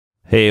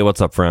Hey,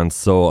 what's up, friends?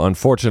 So,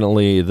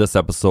 unfortunately, this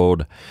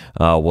episode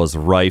was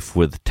rife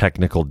with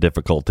technical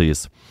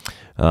difficulties.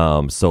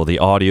 So the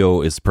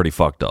audio is pretty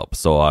fucked up.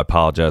 So I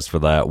apologize for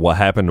that. What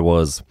happened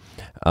was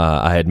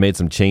I had made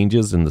some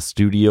changes in the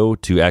studio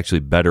to actually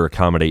better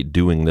accommodate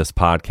doing this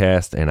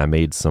podcast, and I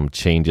made some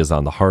changes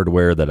on the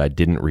hardware that I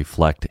didn't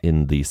reflect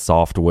in the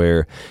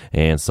software.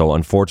 And so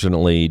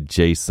unfortunately,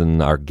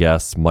 Jason, our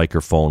guest's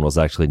microphone was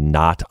actually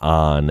not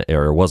on,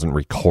 or it wasn't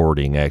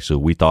recording.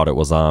 Actually, we thought it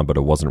was on, but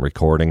it wasn't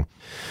recording.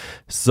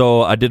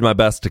 So I did my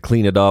best to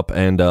clean it up,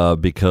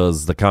 and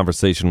because the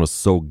conversation was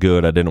so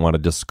good, I didn't want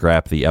to just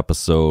scrap the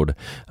episode.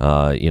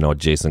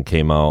 Jason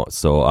came out,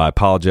 so I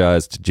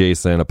apologize to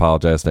Jason,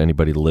 apologize to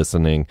anybody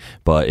listening,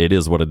 but it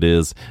is what it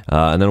is.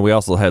 And then we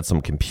also had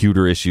some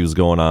computer issues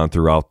going on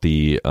throughout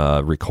the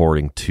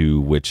recording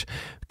too, which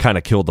kind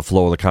of killed the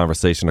flow of the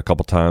conversation a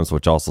couple times,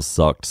 which also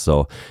sucked.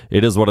 So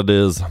it is what it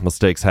is.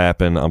 Mistakes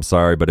happen. I'm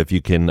sorry, but if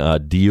you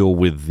can deal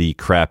with the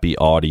crappy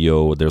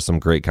audio, there's some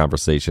great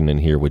conversation in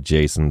here with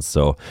Jason.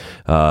 So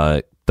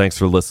thanks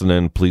for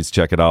listening. Please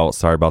check it out.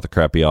 Sorry about the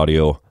crappy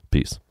audio.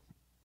 Peace.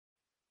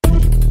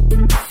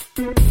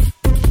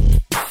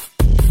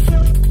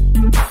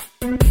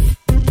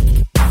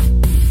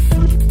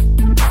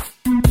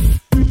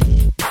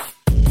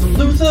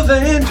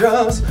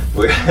 Vandross.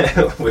 We're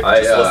just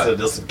listening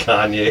to some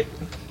Kanye.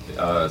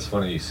 It's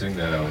funny you sing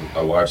that.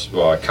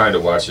 I kind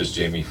of watched this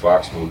Jamie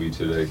Foxx movie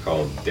today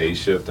called Day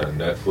Shift on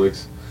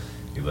Netflix.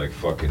 He like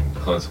fucking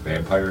hunts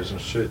vampires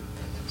and shit.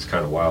 It's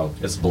kind of wild.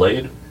 It's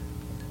Blade.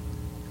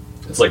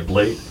 It's like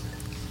Blade.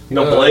 You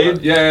know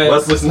Blade? Yeah.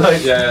 Wesley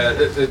Snipes?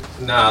 Yeah.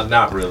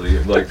 Not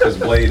really. Like, because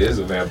Blade is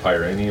a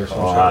vampire, ain't he, or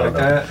something like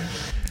that?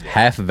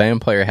 Half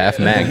vampire, half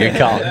man. Good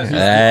call.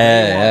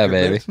 Yeah,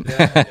 baby.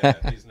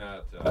 He's not.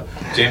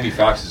 Jamie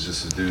Foxx is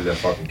just a dude that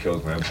fucking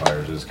kills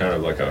vampires. It's kind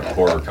of like a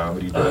horror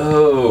comedy. But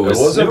it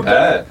wasn't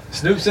bad.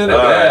 Snoop's in it.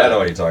 I know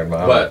what you're talking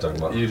about.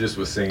 But you just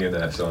was singing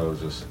that, so I was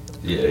just.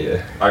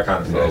 Yeah. I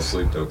kind of fell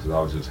asleep though because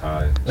I was just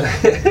high.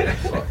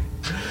 Fuck.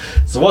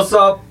 So what's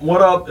up?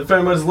 What up? If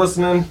anybody's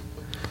listening,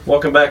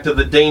 welcome back to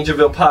the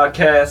Dangerville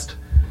podcast.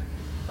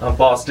 I'm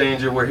Boss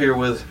Danger. We're here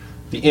with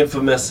the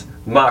infamous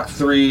Mach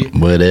 3.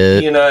 What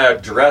up? He and I are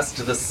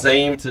dressed the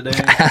same today.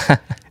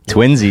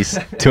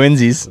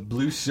 Twinsies.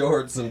 Blue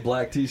shorts and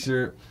black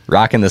t-shirt.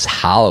 Rocking this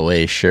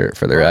Holloway shirt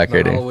for the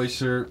record. Holloway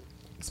shirt.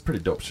 It's a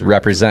pretty dope shirt.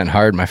 Represent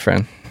hard, my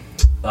friend.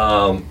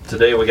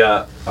 Today we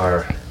got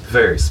our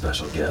very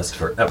special guest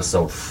for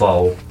episode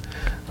 4.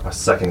 Our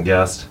second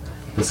guest.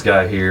 This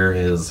guy here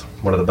is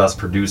one of the best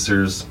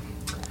producers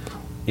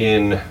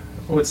in, I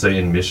would say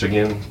in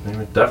Michigan,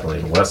 definitely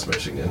in West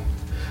Michigan.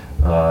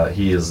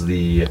 He is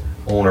the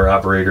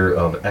owner-operator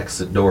of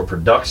Exit Door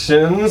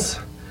Productions.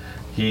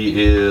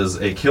 He is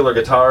a killer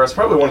guitarist,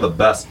 probably one of the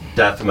best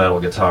death metal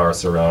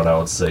guitarists around, I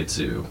would say,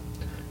 too.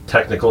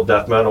 Technical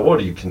death metal, what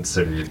do you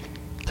consider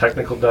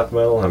technical death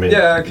metal? I mean,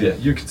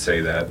 you could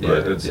say that,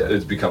 but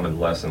it's becoming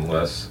less and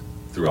less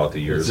throughout the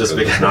years.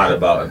 It's not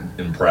about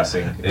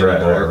impressing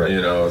anymore. Right.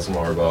 You know, it's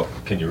more about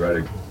can you write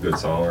a good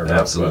song or not.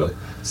 Absolutely.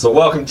 So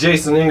welcome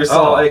Jason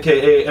Ingersoll,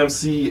 aka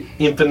MC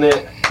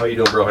Infinite. How you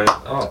doing, bro?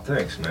 Oh,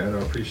 thanks, man. I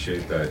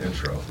appreciate that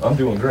intro. I'm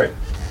doing great.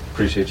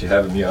 Appreciate you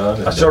having me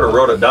on. I sort of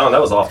wrote it down. That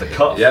was off the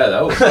cuff. Yeah,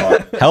 that was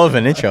fun. Hell of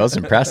an intro. It was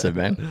impressive,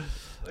 man.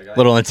 A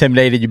little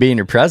intimidated you be in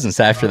your presence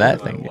after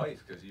that thing. Wife,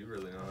 because you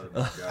really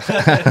know how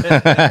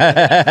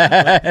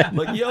to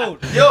Like, yo. I'm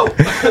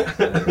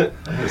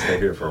gonna stay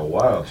here for a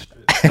while.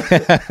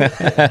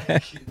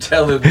 Keep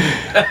telling me.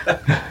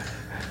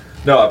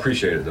 No, I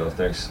appreciate it though.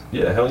 Thanks.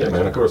 Yeah, hell yeah,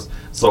 man. Of course.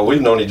 So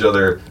we've known each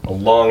other a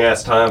long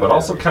ass time, but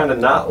also kind of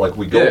not. Like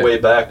we go way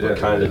back, but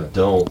kind of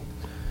don't.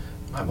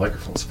 My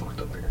microphone's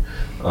fucked up here.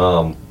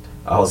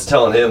 I was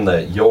telling him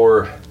that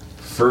your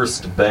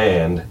first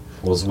band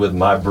was with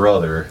my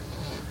brother,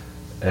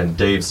 and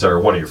Dave started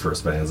one of your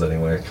first bands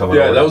anyway.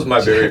 That was my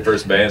very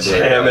first band.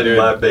 Jamming in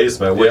my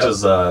basement, which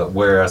is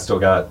where I still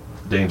got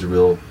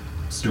Dangerville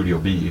Studio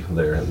B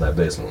there in that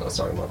basement I was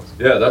talking about.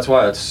 Yeah, that's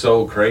why it's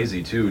so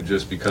crazy too,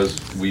 just because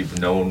we've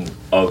known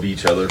of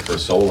each other for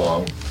so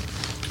long.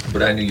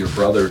 But I knew your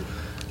brother.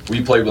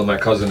 We played with my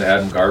cousin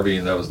Adam Garvey,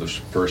 and that was the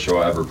first show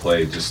I ever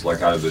played, just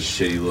like out of this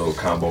shitty little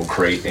combo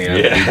crate.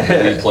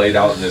 And we played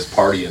out in this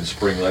party in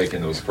Spring Lake,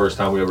 and it was the first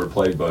time we ever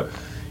played. But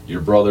your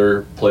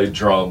brother played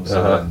drums,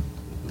 and then,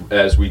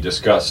 as we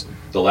discussed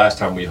the last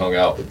time we hung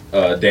out,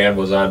 Dan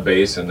was on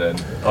bass, and then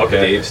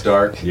Dave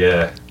Stark.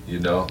 Yeah. You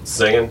know,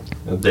 singing.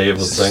 And Dave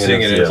was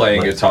singing and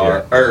playing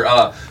guitar. Yeah.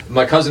 Or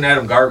my cousin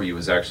Adam Garvey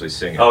was actually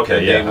singing. Okay,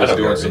 and Dave was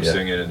doing some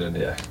singing, and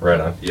then right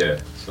on.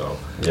 Yeah, so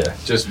yeah,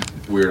 just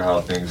weird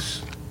how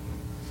things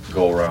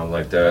go around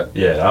like that.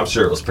 Yeah, I'm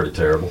sure it was pretty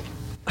terrible.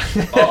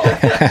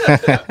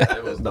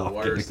 It was the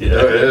worst.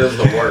 Yeah. It was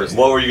the worst.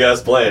 What were you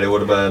guys playing? It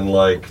would have been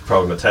like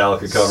probably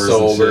Metallica covers.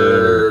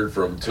 Sober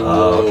from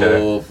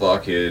Tool.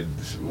 Fucking.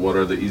 What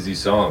are the easy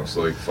songs?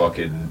 Like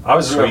fucking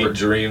Sweet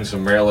Dreams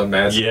from Marilyn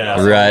Manson.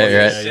 Yeah. Right.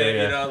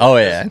 Yeah. Oh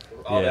yeah.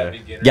 all Yeah. that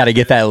beginning. Got to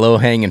get that low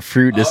hanging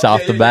fruit just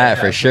off the bat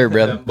for sure,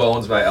 brother.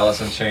 Bones by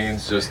Alice in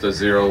Chains, just the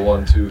 0,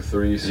 1, 2,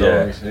 3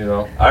 songs, you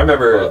know. I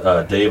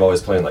remember Dave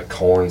always playing like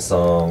Korn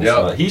songs.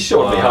 Yep. He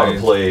showed me how to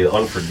Fine. play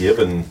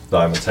Unforgiven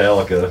by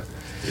Metallica.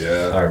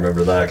 Yeah. I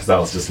remember that because I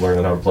was just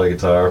learning how to play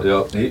guitar.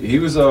 Yep. He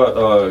was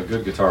a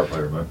good guitar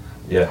player, man.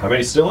 Yeah, I mean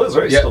he still is,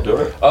 right? He's Yeah. still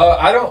doing it.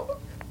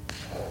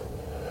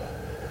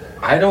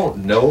 I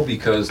don't know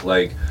because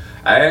like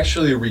I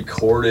actually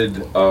recorded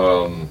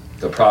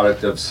the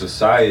Product of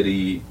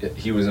Society.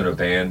 He was in a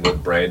band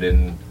with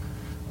Brandon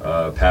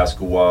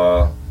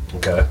Pasqua.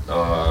 Okay.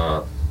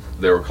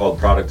 They were called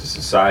Product of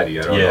Society.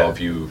 I don't know if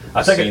you've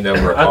seen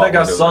them or I think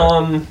I thought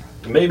saw them. them.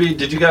 Maybe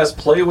did you guys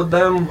play with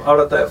them out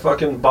at that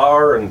fucking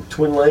bar in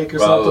Twin Lake or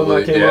something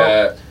that came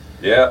up?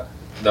 Yeah.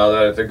 Now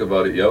that I think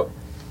about it, yep.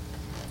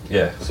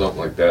 Yeah. Something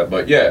like that.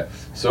 But yeah.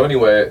 So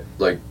anyway,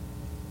 like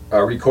I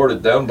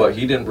recorded them, but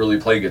he didn't really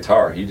play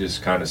guitar. He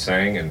just kind of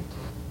sang, and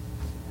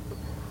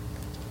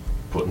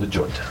Putting the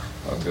joint down.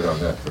 I'm good on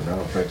that for now.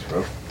 Thanks,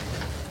 bro.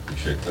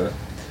 Appreciate that.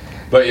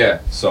 But yeah,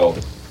 so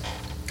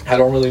I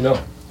don't really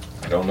know.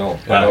 I don't know.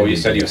 I know he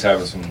said he was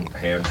having some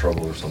hand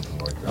trouble or something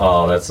like that.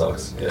 Oh, that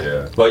sucks.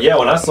 Yeah. But yeah,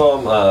 when I saw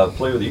him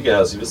play with you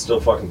guys, he was still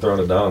fucking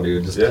throwing it down,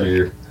 dude. Just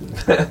pure.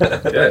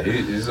 Yeah,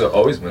 he's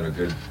always been a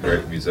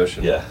great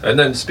musician. Yeah. And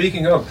then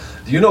speaking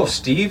of, do you know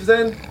Steve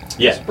then?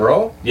 Yeah. His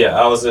bro? Yeah,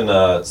 I was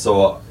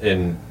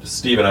in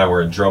Steve and I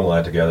were in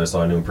drumline together,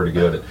 so I knew him pretty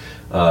good.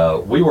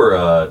 We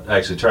were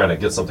actually trying to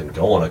get something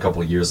going a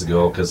couple of years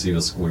ago because we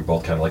were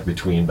both kind of like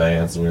between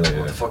bands, and we were like,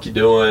 "What the fuck you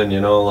doing?"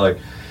 You know, like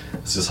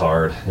it's just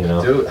hard, you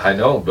know. Dude, I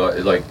know, but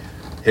like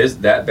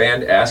that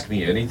band Ask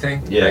Me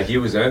Anything that he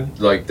was in,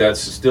 like that's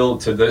still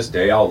to this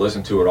day I'll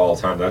listen to it all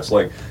the time. That's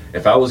like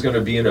if I was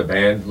gonna be in a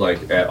band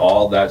like at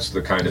all, that's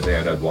the kind of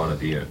band I'd want to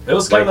be in. It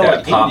was kind of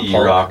like pop indie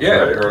punk. rock, yeah.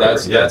 right?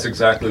 That's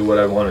exactly what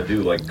I want to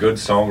do. Like good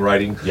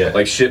songwriting,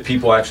 like shit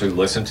people actually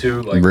listen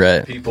to.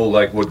 Like people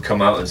like would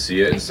come out and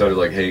see it instead of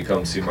like, hey,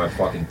 come see my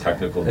fucking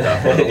technical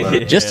death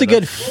metal. Just a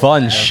good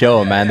fun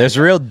show, man. There's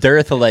a real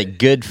dearth of like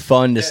good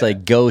fun, just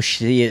like go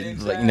see it,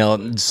 like, you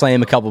know,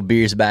 slam a couple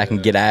beers back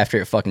and get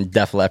after it, fucking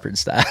Def Leppard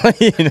style.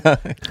 You know?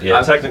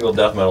 Yeah, technical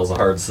death metal's a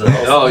hard sell.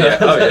 Oh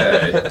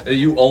yeah.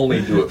 You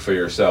only do it for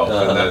yourself,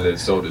 and then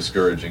it's so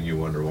discouraging. You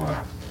wonder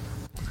why.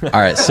 All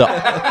right, so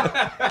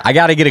I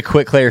got to get a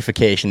quick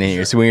clarification in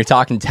here. So when you're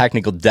talking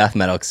technical death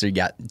metal, because you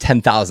got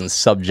 10,000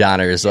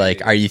 subgenres,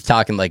 like, are you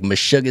talking like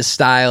Meshuggah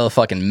style,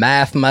 fucking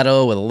math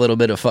metal with a little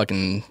bit of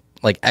fucking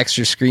like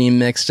extra scream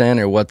mixed in,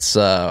 or what's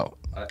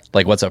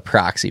what's a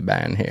proxy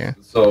band here?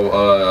 So,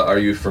 are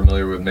you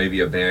familiar with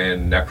maybe a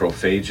band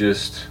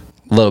Necrophagist?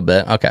 A little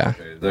bit, okay.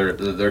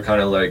 They're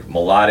kind of like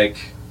melodic,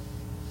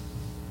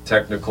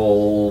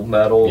 technical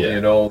metal,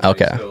 you know.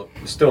 Okay.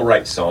 Still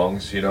write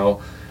songs, you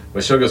know.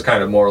 Meshuggah's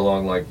kind of more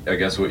along like I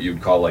guess what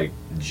you'd call like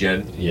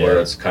gent, where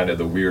it's kind of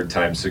the weird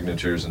time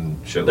signatures and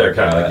shit. They're like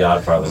kind that. of the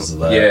godfathers of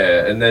that.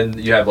 Yeah, and then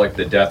you have like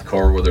the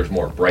deathcore where there's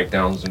more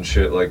breakdowns and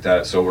shit like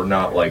that. So we're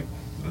not like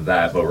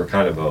that, but we're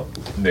kind of a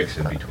mix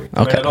in between.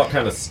 I mean, it all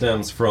kind of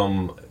stems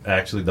from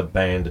actually the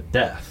band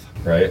Death,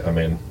 right? I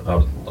mean,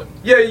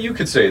 yeah, you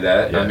could say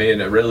that. Yeah. I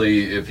mean,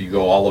 really, if you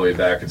go all the way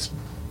back, it's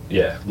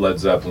Led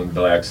Zeppelin,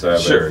 Black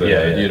Sabbath,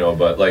 you know.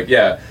 But like,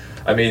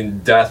 I mean,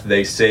 Death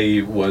they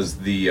say was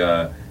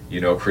the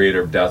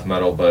creator of death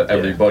metal, but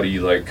everybody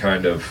like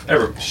kind of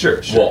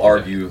will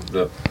argue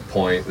the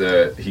point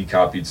that he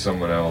copied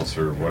someone else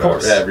or whatever.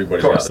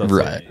 Everybody's got it.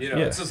 Right. You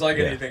know, it's just like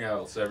anything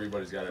else.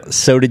 Everybody's got it.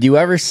 So did you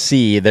ever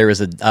see there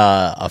was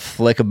a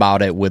flick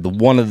about it with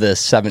one of the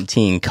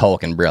 17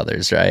 Culkin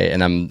brothers, right?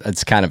 And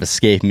it's kind of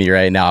escaped me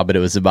right now, but it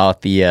was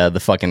about the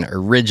fucking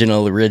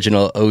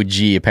original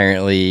OG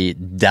apparently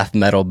death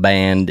metal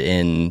band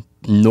in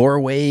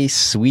Norway,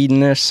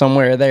 Sweden, or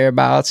somewhere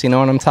thereabouts. You know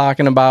what I'm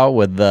talking about?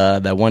 With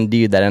that one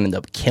dude that ended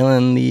up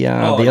killing the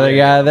other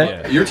guy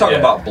there. You're talking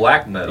about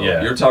black metal.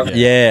 You're talking.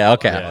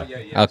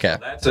 Okay. Okay. So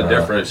that's a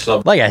different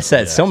sub. Like I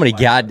said, so many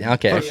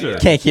okay. sure.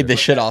 Can't keep this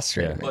shit all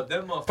straight. But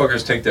them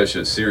motherfuckers take that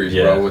shit serious,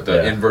 bro. With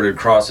the inverted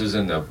crosses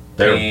and the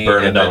they're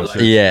burning down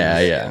churches.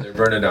 They're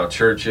burning down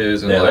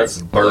churches and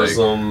that's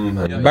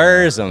Burzum.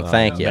 Burzum,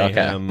 thank you.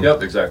 Mayhem. Okay.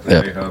 Yep, exactly.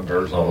 Mayhem,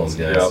 Burzum, All those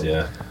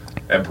guys.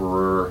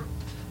 Emperor,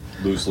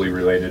 loosely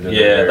related.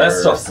 That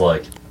stuff's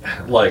like.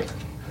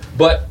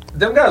 But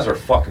them guys are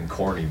fucking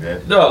corny,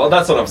 man. No,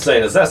 that's what I'm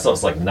saying. Is that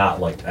stuff's like not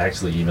like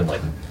actually even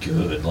like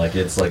good. Like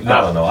it's like I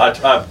don't know. I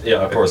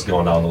of course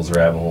going down those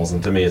rabbit holes,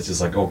 and to me it's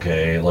just like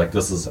okay, like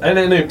this is and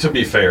then to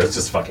be fair, it's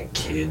just fucking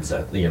kids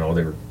that they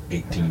were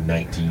 18,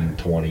 19,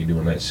 20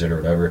 doing that shit or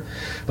whatever.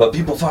 But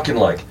people fucking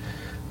like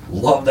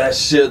love that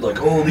shit. Like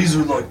these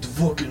are like the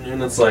fucking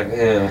and it's like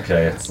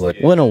okay. It's like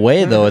well, in a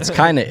way though,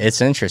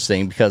 it's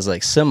interesting because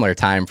like similar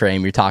time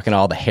frame, you're talking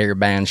all the hair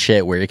band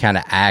shit where you're kind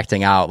of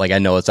acting out. Like I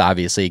know it's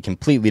obviously a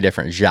completely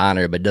different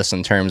genre, but just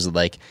in terms of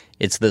like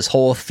it's this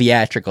whole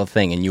theatrical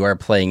thing, and you are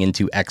playing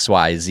into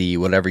XYZ,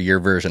 whatever your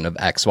version of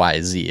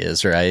XYZ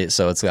is, right?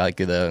 So it's like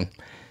the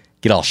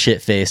get all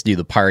shit faced, do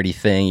the party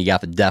thing. You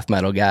got the death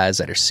metal guys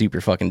that are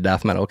super fucking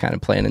death metal, kind of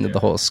playing into the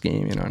whole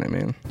scheme. You know what I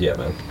mean? Yeah,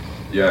 man.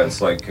 Yeah,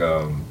 it's like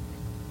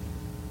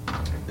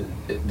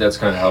that's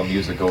kind of how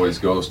music always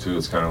goes too.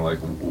 It's kind of like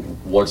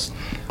what's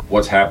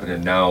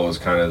happening now is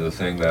kind of the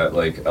thing that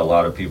like a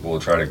lot of people will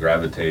try to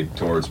gravitate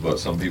towards, but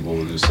some people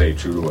will just stay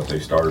true to what they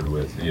started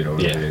with. You know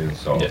what I mean?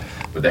 So,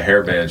 but the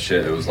hairband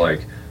shit, it was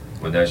like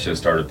when that shit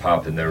started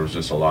popping, there was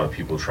just a lot of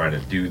people trying to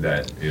do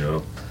that. You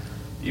know,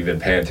 even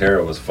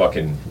Pantera was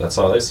fucking. That's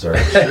how they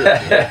started.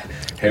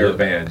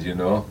 Hairband, you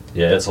know.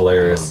 Yeah, it's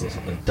hilarious.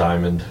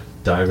 Diamond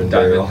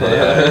Daryl.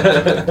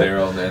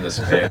 Daryl and the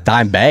span.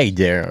 Dimebag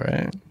Daryl,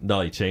 right? No,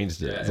 he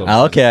changed it.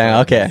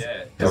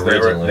 Okay. Because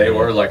they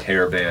were like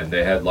hairband.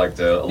 They had like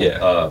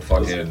the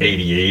fucking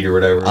 88 or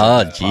whatever.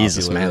 Oh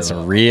Jesus, man, it's a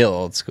real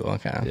old school.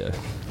 Okay. Yeah.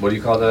 What do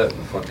you call that?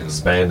 Fucking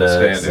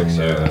Spandex and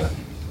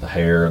the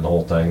hair and the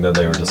whole thing. Then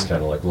they were just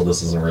kind of like, well,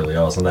 this isn't really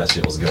us, and that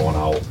shit was going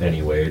out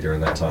anyway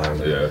during that time.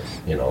 And,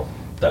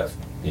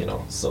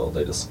 so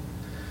they just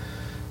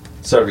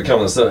started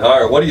becoming the.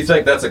 All right, what do you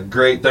think? That's a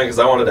great thing, because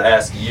I wanted to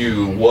ask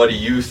you, what do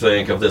you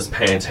think of this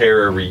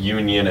Pantera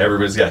reunion?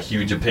 Everybody's got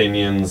huge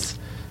opinions.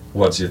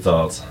 What's your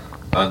thoughts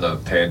on the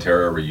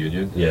Pantera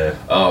reunion? Yeah,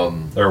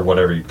 or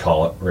whatever you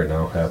call it right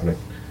now happening.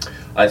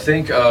 I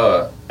think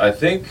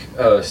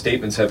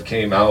statements have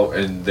came out,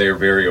 and they're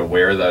very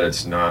aware that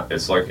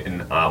it's like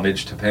an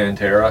homage to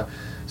Pantera.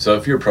 So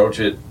if you approach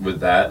it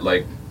with that,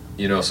 like,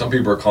 you know, some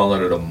people are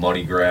calling it a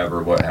money grab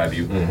or what have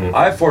you. Mm-hmm.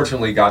 I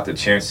fortunately got the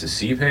chance to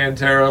see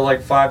Pantera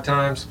like 5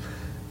 times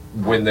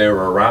when they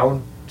were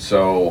around.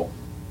 So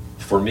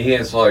for me,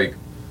 it's like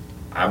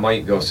I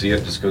might go see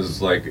it just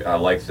because like I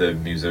like the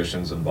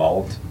musicians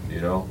involved,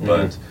 you know. Mm-hmm.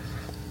 But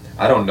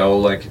I don't know,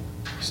 like,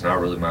 it's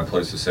not really my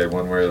place to say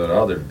one way or the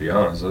other, to be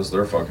honest. That's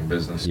their fucking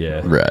business.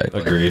 Yeah, right.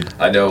 Agreed.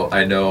 I know.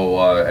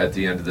 At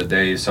the end of the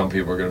day, some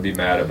people are going to be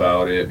mad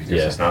about it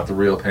because it's not the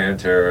real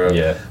Pantera.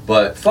 Yeah.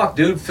 But fuck,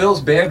 dude,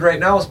 Phil's band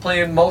right now is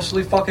playing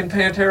mostly fucking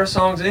Pantera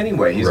songs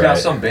anyway. He's got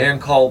some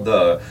band called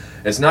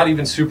it's not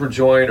even Super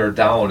Joint or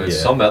Down.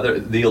 It's some other,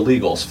 the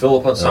Illegals,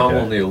 Philip Ensemble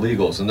and the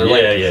Illegals, and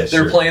they're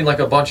they're playing like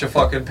a bunch of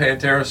fucking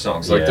Pantera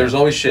songs. Like there's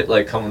always shit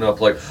like coming up,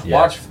 like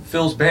watch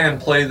Phil's band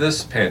play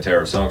this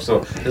Pantera song.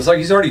 So it's like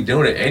he's already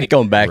doing it anyway.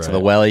 Going back to the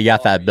well, you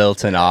got that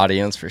built-in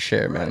audience for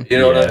sure, man. You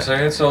know what I'm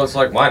saying? So it's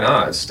like, why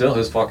not? It's still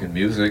his fucking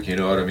music. You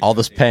know what I mean? All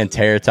this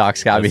Pantera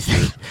talk's got me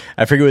thinking.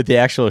 I forget what the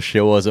actual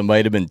show was. It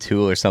might have been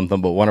Tool or something,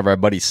 but one of our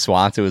buddies,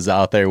 Swanson, was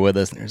out there with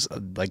us, and there's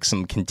like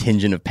some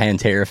contingent of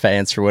Pantera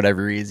fans for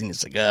whatever reason.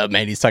 It's like, oh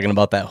man, he's talking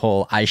about that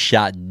whole "I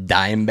Shot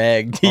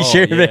Dimebag"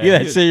 T-shirt.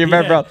 You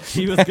remember?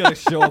 He was gonna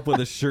show up with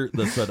a shirt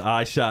that said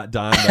 "I Shot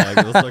Dimebag."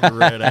 It was like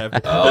right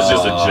after. It's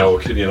just a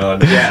joke, you know.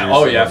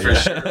 For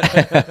sure.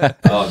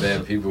 Oh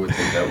man, people would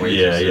think that way. Too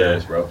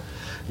serious, bro.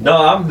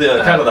 No, I'm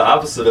the kind of the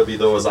opposite of you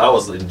though. Is I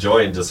was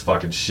enjoying just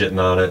fucking shitting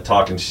on it,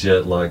 talking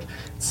shit. Like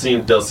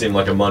does seem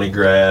like a money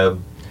grab.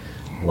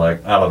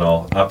 Like, I don't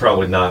know. I'm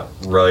probably not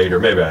right, or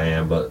maybe I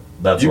am, but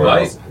that's you where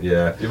might.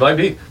 You might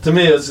be. To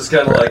me, it's just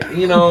kind of like,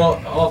 you know,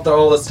 after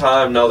all this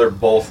time, now they're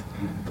both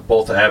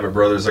the Abbott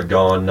brothers are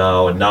gone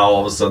now, and now all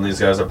of a sudden these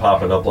guys are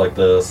popping up like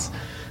this,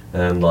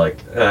 and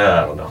like,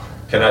 I don't know.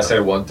 Can I say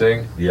one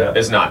thing? Yeah.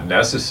 It's not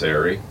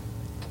necessary.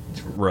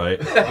 Right.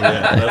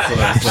 Yeah, that's what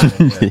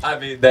I'm saying. Yeah. I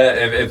mean,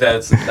 if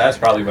that's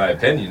probably my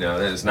opinion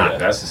on it. It's not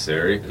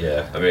necessary.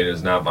 Yeah. I mean,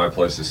 it's not my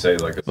place to say,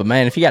 like. But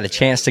man, if you got a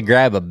chance to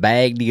grab a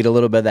bag to get a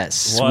little bit of that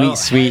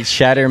sweet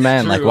cheddar,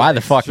 man, like why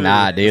the fuck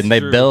not, dude? And they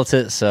built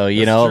it, so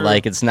you know,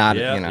 like it's not,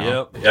 you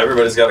know. Yep.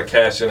 Everybody's got to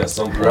cash in at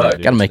some point.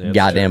 Right. Gotta make a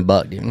goddamn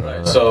buck, dude.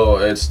 Right. So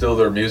it's still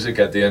their music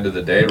at the end of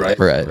the day, right?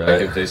 Right.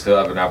 Like if they still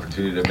have an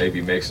opportunity to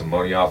maybe make some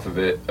money off of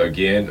it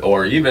again,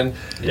 or even,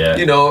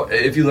 you know,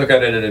 if you look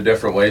at it in a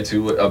different way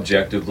too,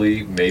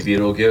 objectively, maybe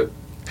it'll get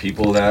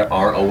people that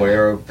aren't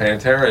aware of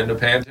Pantera into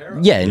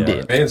Pantera. Yeah,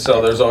 indeed. I mean,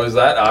 so there's always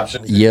that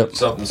option. Yep.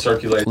 Something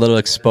circulate. Little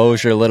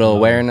exposure, little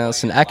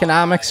awareness, and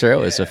economics are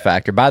always a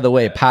factor. By the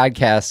way,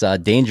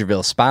 podcast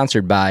Dangerville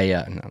sponsored by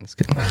no, I'm just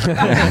kidding.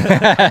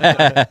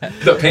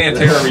 The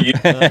Pantera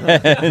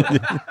reunion.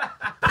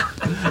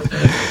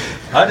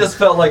 I just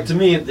felt like, to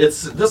me,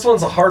 this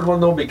one's a hard one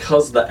though,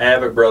 because the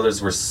Abbott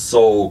brothers were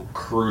so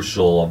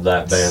crucial of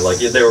that band. Like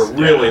they were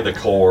really the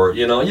core.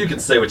 You know, you can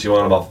say what you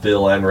want about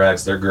Phil and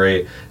Rex; they're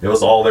great. It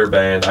was all their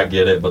band. I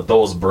get it, but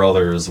those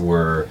brothers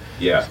were,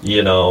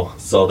 you know.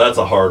 So that's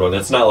a hard one.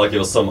 It's not like it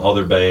was some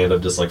other band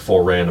of just like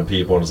 4 random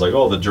people, and it's like,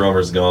 oh, the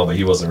drummer's gone, but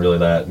he wasn't really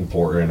that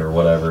important or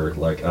whatever.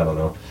 Like, I don't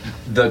know.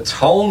 The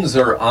tones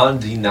are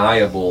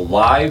undeniable,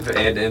 live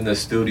and in the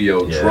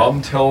studio.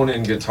 Drum tone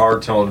and guitar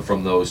tone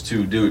from those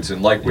two dudes.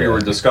 And like we were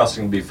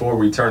discussing before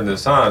we turned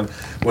this on,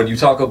 when you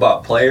talk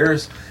about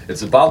players,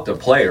 it's about the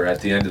player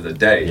at the end of the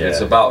day.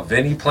 It's about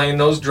Vinny playing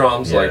those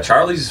drums. Like,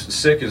 Charlie's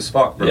sick as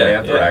fuck for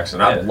Anthrax,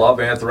 and I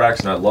love Anthrax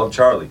and I love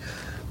Charlie.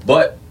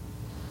 But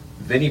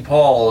Vinnie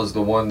Paul is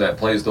the one that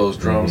plays those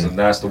drums, and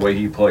that's the way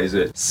he plays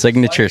it.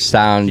 Signature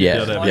sound,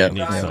 Yeah,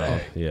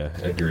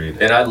 agreed.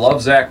 And I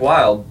love Zakk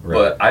Wylde,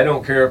 but I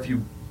don't care if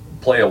you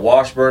play a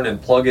Washburn and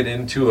plug it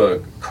into a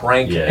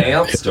crank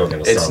amp, it's still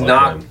gonna it's sound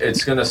not. like him.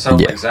 It's gonna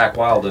sound like Zakk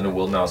Wylde, and it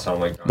will not sound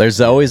like. There's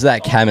always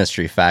that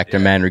chemistry factor,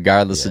 man.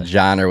 Regardless of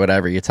genre or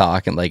whatever you're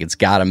talking, like it's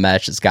got to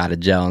mesh, it's got to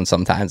gel, and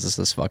sometimes it's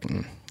just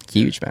fucking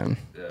huge, man.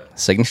 Yeah.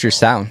 Signature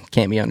sound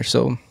can't be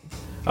undersold.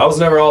 I was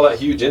never all that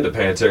huge into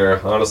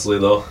Pantera, honestly,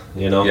 though.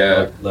 You know,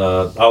 Yeah.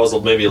 I was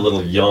maybe a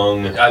little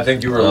young. I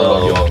think you were a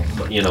little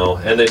young. You know,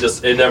 and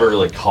it never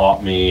really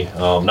caught me.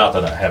 Not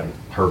that I haven't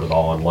heard it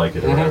all and like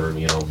it or whatever,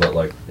 you know, but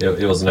like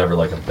it was never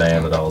like a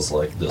band that I was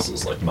like, this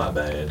is like my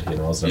band. You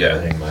know, I was never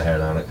gonna hang my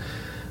head on it.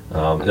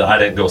 I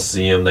didn't go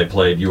see them. They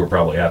played. You were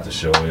probably at the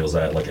show. It was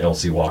at like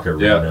LC Walker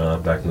Arena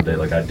back in the day.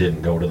 Like I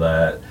didn't go to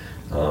that.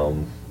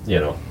 You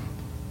know,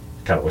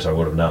 kind of wish I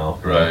would have now.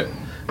 Right.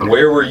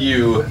 Where were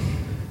you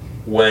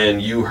when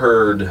you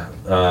heard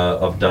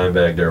of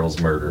Dimebag Darrell's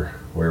murder?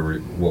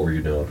 What were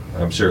you doing?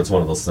 I'm sure it's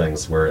one of those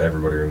things where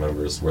everybody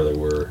remembers where they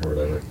were or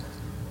whatever.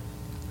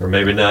 Or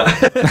maybe not.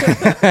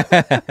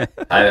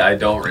 I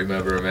don't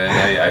remember,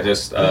 man. I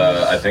just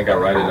I think I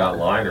read it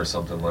online or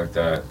something like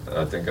that.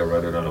 I think I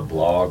read it on a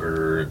blog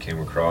or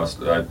came across.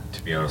 To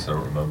be honest, I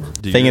don't remember.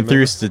 Thinking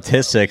through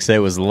statistics, it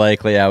was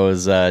likely I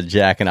was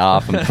jacking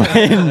off and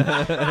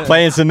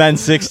playing some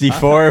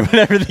N64 or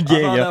whatever the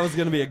game. I thought that was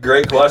going to be a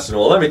great question.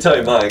 Well, let me tell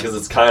you mine because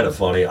it's kind of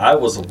funny. I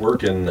was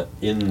working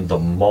in the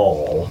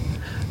mall,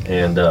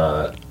 and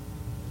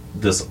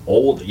this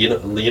old, you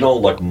know,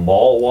 like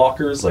mall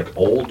walkers, like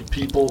old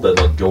people that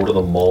like go to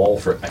the mall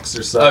for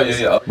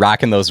exercise. Oh yeah.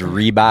 Rocking those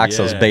Reeboks,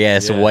 those big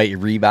ass white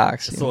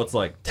Reeboks. So it's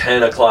like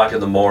 10 o'clock in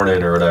the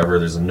morning or whatever.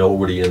 There's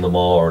nobody in the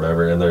mall or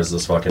whatever, and there's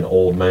this fucking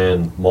old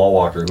man mall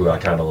walker who I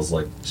kind of was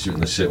like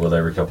shooting the shit with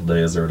every couple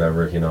days or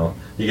whatever. You know,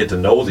 you get to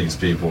know these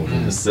people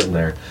just sitting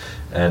there,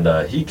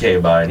 and he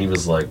came by and he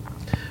was like,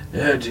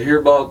 "Yeah, did you hear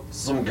about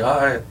some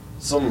guy,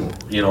 some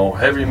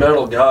heavy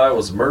metal guy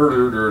was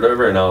murdered or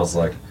whatever?" And I was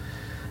like.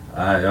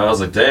 I was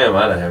like, damn,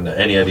 I didn't have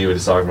any idea what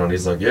he's talking about.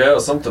 He's like, yeah,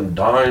 something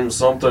dime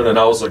something. And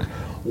I was like,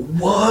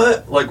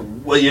 what? Like,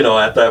 well,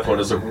 at that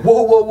point, it's like,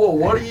 whoa,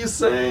 what are you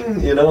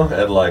saying? You know?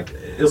 And like,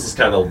 this was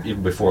kind of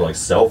even before like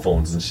cell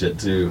phones and shit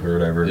too, or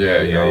whatever.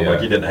 Yeah.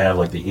 Like, you didn't have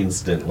like the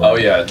instant,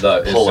 like,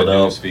 the pull it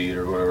up news feed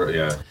or whatever,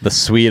 yeah. The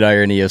sweet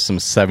irony of some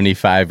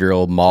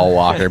 75-year-old mall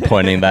walker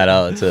pointing that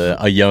out to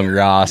a young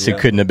Ross who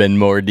couldn't have been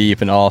more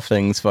deep in all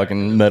things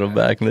fucking metal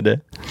back in the day.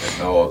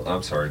 Oh,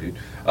 I'm sorry, dude.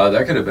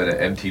 That could have been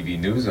an MTV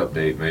News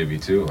update, maybe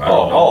too. I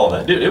don't know. All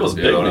that, dude. It was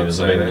big news.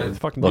 I mean, it's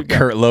fucking Little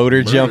Kurt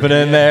Loder jumping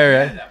in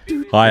there.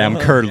 Right? Hi, I'm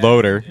Kurt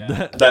Loder.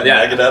 That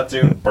Megadeth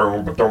tune.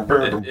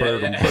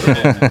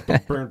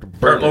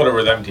 Kurt Loder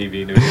with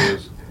MTV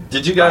News.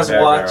 Did you guys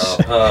watch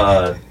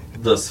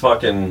this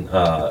fucking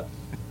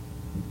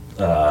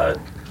the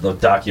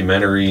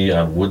documentary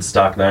on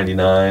Woodstock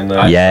 '99?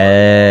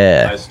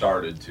 Yeah. I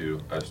started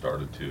to.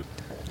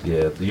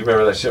 Yeah, do you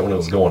remember that shit when it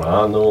was going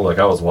on though? Like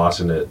I was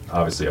watching it.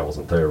 Obviously, I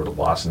wasn't there, but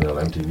watching it on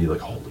MTV,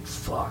 like holy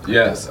fuck,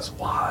 this is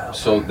wild.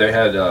 So they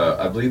had,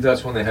 I believe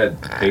that's when they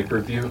had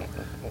pay-per-view,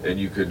 and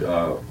you could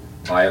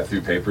buy it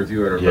through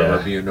pay-per-view. I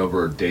remember being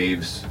over at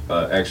Dave's.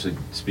 Actually,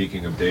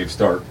 speaking of Dave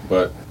Stark,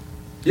 but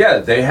yeah,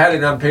 they had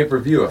it on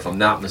pay-per-view, if I'm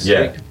not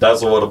mistaken. Yeah,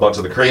 that's what a bunch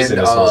of the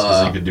craziness was,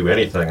 because you could do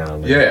anything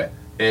on there.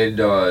 Yeah,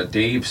 and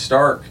Dave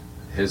Stark,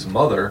 his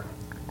mother,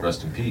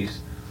 rest in peace.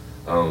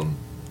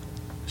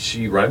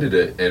 She rented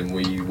it, and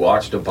we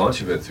watched a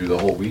bunch of it through the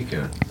whole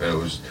weekend.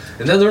 And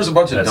then there was a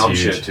bunch of dumb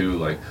shit too.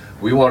 Like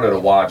we wanted to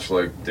watch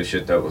like the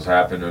shit that was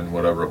happening,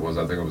 whatever it was.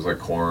 I think it was like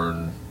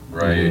Korn,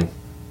 right?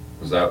 Mm-hmm.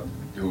 Was that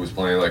who was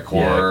playing like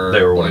Korn? Yeah,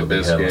 they were Limp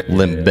Bizkit.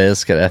 Limp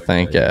Bizkit, I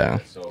think. Yeah.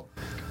 So,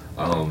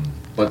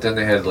 but then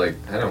they had like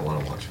I don't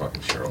want to watch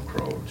fucking Sheryl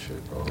Crow and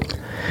shit. Bro.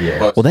 Yeah.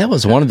 But Well, that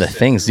was one of the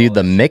things, dude.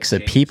 The mix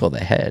of people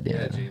they had.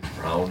 Yeah, James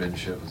Brown and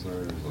shit was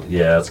there.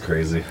 Yeah, that's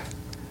crazy.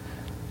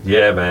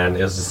 Yeah, man,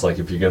 it's just like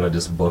if you're gonna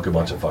just book a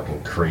bunch of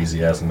fucking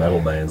crazy ass metal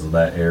bands of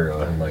that era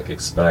and like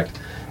expect,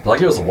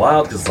 like it was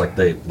wild because like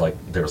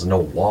there was no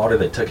water.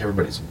 They took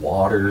everybody's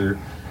water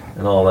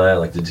and all that.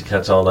 Like, did you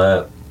catch all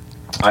that?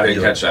 I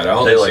didn't catch that. I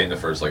only seen the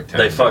first like 10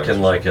 They minutes.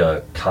 fucking like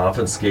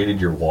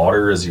confiscated your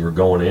water as you were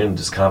going in,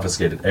 just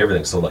confiscated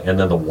everything. So and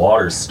then the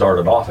water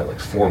started off at like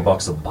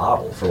 $4 a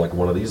bottle for like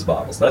one of these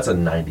bottles. That's a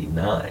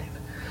 99.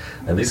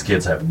 And these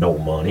kids have no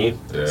money.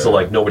 Yeah. So,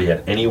 like, nobody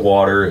had any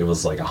water. It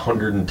was, like,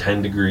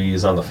 110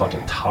 degrees on the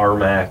fucking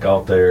tarmac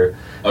out there.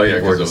 Oh, yeah,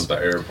 because it was the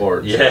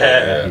airport.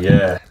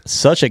 Yeah.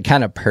 Such a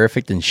kind of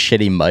perfect and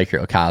shitty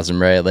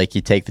microcosm, right? Like,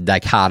 you take the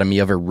dichotomy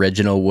of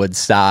original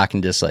Woodstock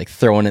and just, like,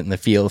 throwing it in the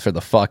field for the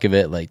fuck of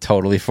it, like,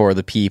 totally for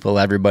the people,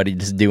 everybody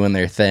just doing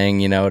their thing,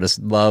 just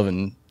love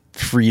and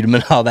freedom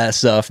and all that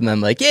stuff. And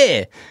then, like,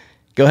 yeah,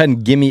 go ahead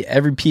and give me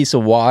every piece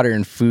of water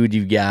and food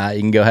you got.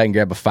 You can go ahead and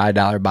grab a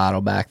 $5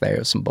 bottle back there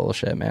with some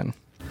bullshit, man.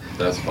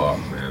 That's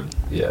fucked, man.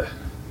 Yeah.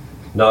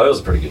 No, it was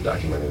a pretty good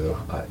documentary, though.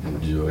 I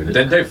enjoyed it.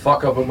 Didn't they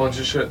fuck up a bunch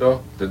of shit,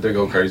 though? Did they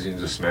go crazy and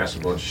just smash a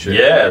bunch of shit?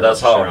 Yeah, that's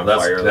kind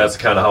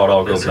of how it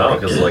all goes down.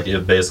 Because, like,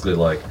 it basically,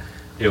 like,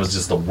 it was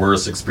just the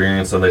worst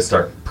experience. And they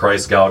start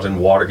price gouging.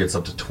 Water gets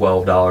up to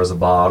 $12 a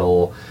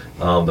bottle.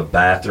 The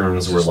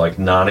bathrooms were like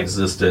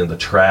non-existent. The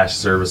trash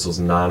service was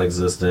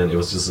non-existent. It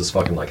was just this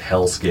fucking like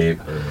hellscape.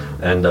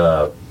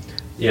 And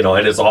you know,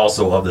 and it's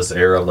also of this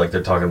era, like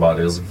they're talking about,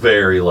 it was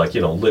very like, you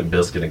know, Limp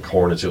Bizkit and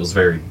Cornish. It was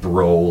very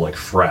bro, like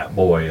frat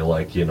boy,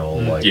 like, you know,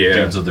 like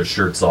dudes with their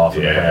shirts off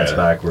and their hats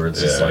backwards.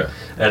 Just like,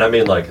 and I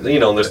mean, like, you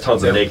know, there's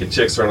tons of naked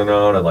chicks running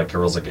around and like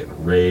girls are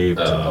getting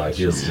raped and like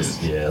it's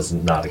just it's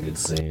not a good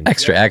scene.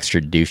 Extra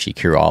douchey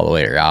crew all the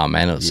way around,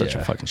 man. It was such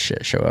a fucking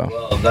shit show.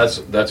 Well,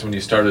 that's when you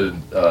started.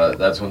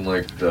 That's when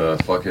like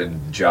the fucking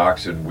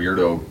jocks and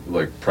weirdo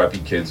like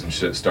preppy kids and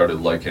shit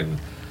started liking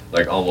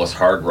like almost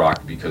hard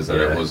rock because then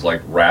it was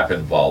like rap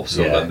involved.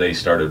 So then they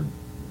started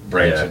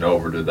branching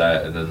over to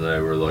that, and then they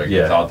were like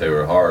thought they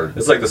were hard.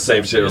 It's like the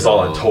same shit. It was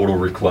all on Total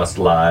Request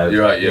Live.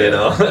 You're right, you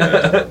know,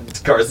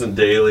 Carson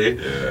Daly.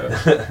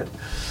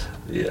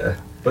 Yeah.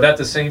 But at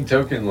the same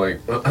token, like,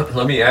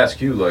 let me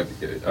ask you, like,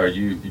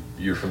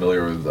 you're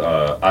familiar with?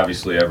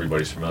 Obviously,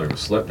 everybody's familiar with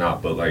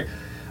Slipknot, but like,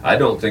 I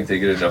don't think they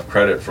get enough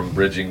credit from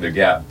bridging the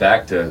gap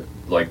back to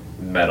like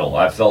metal.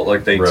 I felt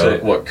like they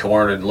took what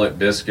Korn and Limp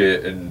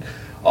Bizkit and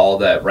all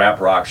that rap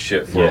rock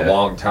shit for a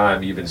long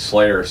time. Even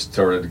Slayer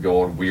started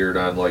going weird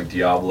on like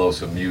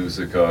Diablos and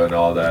Musica and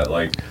all that.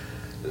 Like,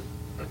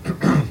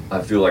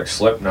 I feel like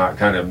Slipknot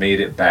kind of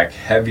made it back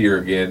heavier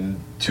again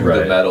to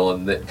the metal,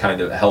 and that kind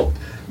of helped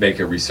make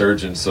a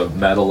resurgence of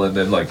metal. And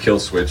then like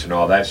Killswitch and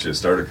all that shit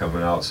started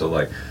coming out. So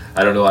like,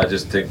 I don't know. I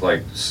just think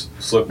like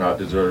Slipknot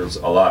deserves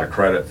a lot of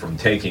credit from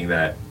taking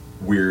that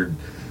weird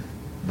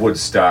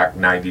Woodstock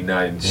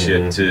 '99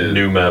 shit to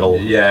new metal.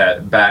 Yeah,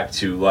 back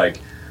to like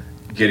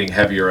getting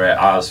heavier at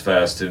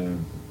Ozfest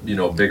and, you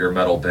know, bigger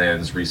metal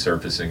bands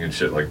resurfacing and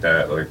shit like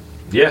that. Like,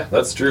 yeah,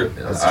 that's true.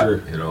 That's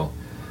true. You know,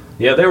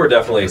 yeah, they were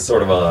definitely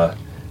sort of a,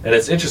 and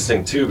it's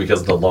interesting too because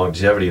of the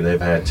longevity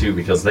they've had too,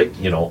 because they,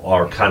 you know,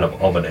 are kind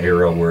of an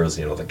era, whereas,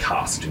 you know, the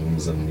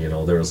costumes and, you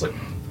know, there was like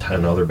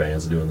 10 other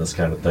bands doing this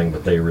kind of thing,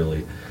 but they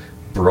really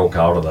broke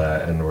out of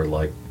that and were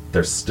like,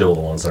 they're still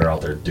the ones that are out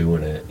there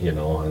doing it, you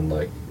know, and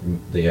like,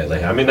 they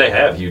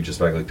have huge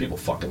respect. Like, people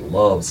fucking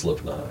love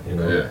Slipknot, you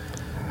know. Yeah.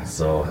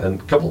 So, and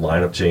a couple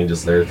lineup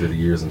changes there through the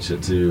years and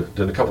shit too.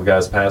 Did a couple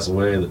guys pass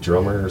away? The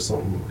drummer or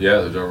something?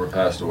 Yeah, the drummer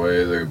passed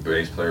away. The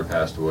bass player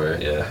passed away.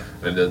 Yeah.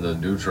 And then the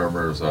new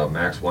drummer is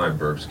Max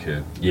Weinberg's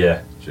kid.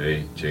 Yeah.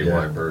 Jay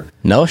Weinberg.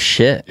 No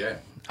shit. Yeah.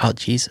 Oh,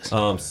 Jesus.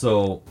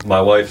 So my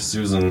wife,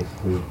 Susan,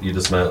 who you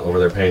just met over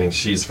there painting,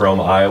 she's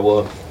from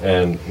Iowa,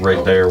 and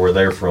there where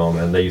they're from,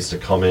 and they used to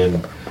come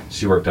in,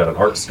 she worked at an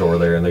art store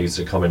there, and they used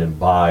to come in and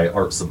buy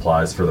art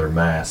supplies for their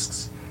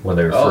masks when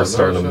they were first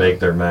starting to make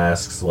their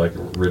masks, like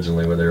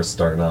originally when they were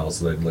starting out.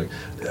 So they'd be like,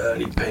 yeah, I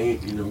need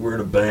paint, you know, we're in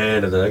a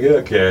band, and they're like,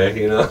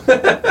 okay, you know.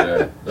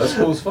 Yeah, that's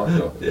cool as fun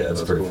though. Yeah,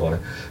 it's pretty funny.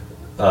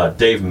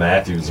 Dave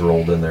Matthews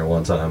rolled in there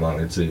one time on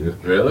it too.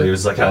 Really? He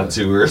was like on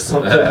tour or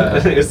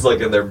something. He was like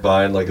in there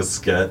buying like a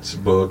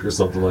sketchbook or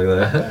something like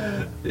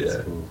that.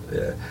 Yeah, cool.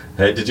 Yeah.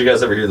 Hey, did you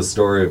guys ever hear the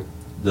story?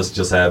 This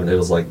just happened. It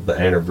was like the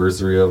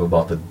anniversary of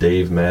about the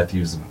Dave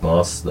Matthews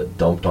bus that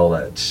dumped all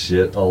that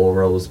shit all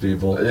over all those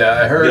people. Yeah,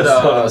 I heard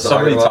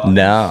somebody.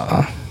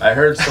 I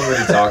heard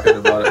somebody talking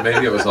about it.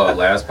 Maybe it was on the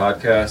last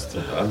podcast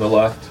on the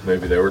left.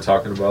 Maybe they were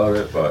talking about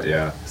it, but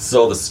yeah.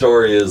 So the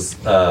story is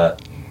the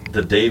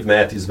Dave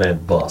Matthews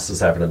Band bus. This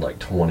happened in like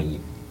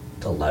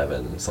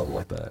 2011, something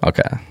like that.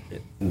 Okay.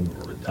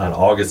 On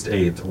August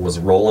 8th, was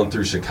rolling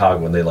through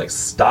Chicago, and they like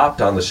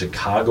stopped on the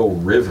Chicago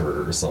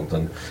River or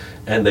something,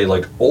 and they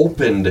like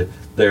opened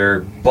their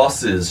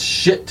bus's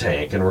shit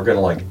tank and were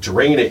gonna like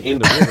drain it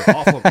into the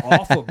river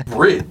off a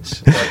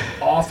bridge, like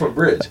off a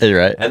bridge.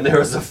 Right. And there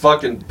was a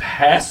fucking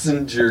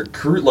passenger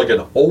cruise, like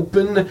an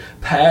open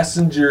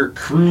passenger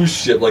cruise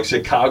ship, like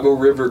Chicago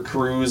River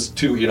Cruise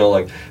to, you know,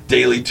 like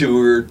daily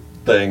tour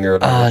thing or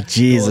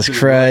Jesus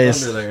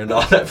Christ. Under there and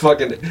all that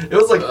fucking, it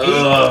was like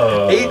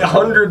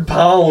 800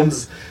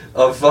 pounds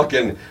of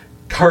fucking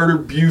Carter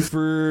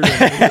Buford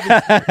and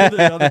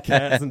the other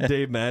cats and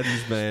Dave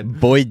Matthews Band.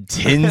 Boyd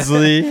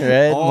Tinsley,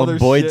 right? All their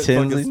Boyd shit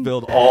Tinsley fucking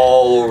spilled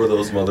all over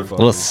those motherfuckers.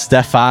 Little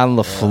Stefan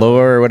LaFleur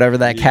or whatever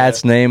that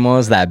cat's name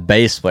was, that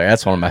bass player.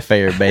 That's one of my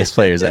favorite bass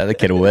players. That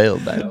kid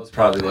wailed, man. That was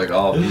probably like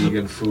all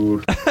vegan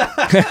food.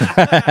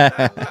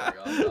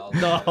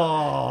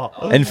 No.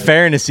 In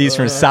fairness, he's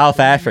from South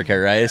Africa,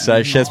 right? So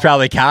that shit's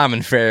probably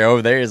common fare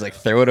over there. He's like,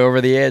 throw it over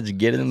the edge,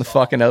 get it in the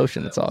fucking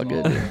ocean. It's all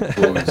good.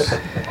 Foods.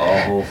 All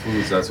Whole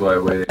Foods. That's why I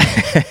waited.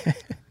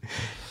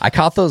 I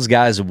caught those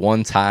guys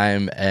one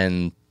time,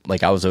 and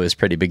like I was always a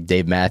pretty big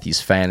Dave Matthews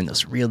fan, and it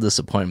was a real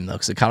disappointment though,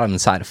 because I caught him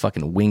inside a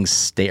fucking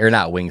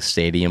not Wings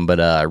Stadium,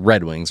 but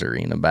Red Wings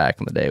Arena back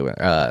in the day.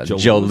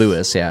 Joe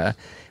Louis, yeah.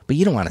 But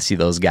you don't want to see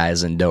those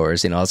guys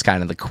indoors. You know, it's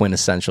kind of the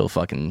quintessential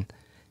fucking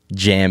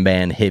jam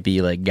band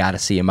hippie, like gotta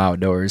see him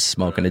outdoors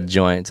smoking a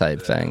joint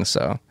type thing.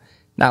 So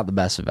not the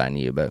best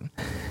venue, but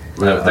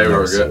They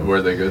were good.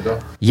 Were they good though?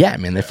 Yeah, I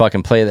mean, they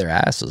fucking play their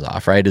asses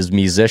off, right? As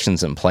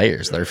musicians and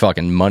players, they're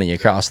fucking money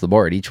across the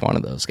board, each one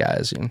of those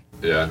guys. You know?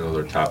 Yeah, I know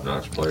they're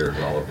top-notch players,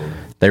 all of them.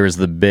 There was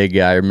the big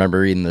guy, I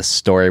remember reading this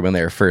story when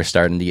they were first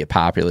starting to get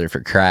popular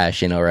for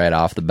Crash, you know, right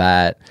off the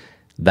bat.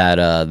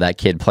 That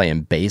kid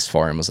playing bass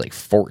for him was like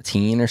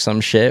 14 or some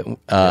shit.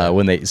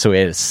 So he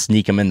had to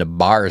sneak him into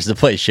bars to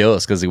play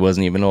shows because he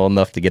wasn't even old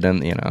enough to get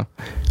in, you know.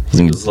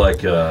 It was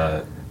like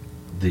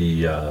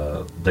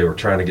they were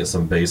trying to get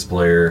some bass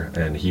player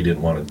and he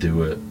didn't want to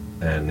do it,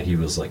 and he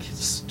was like, he's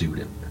a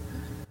student.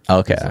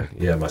 Okay. Like,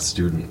 yeah, my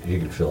student, he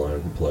can fill in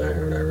and play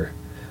or whatever.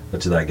 But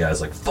to that guy's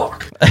like,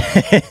 fuck.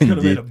 Could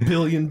have made $1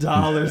 billion,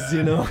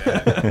 you know?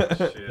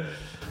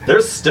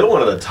 They're still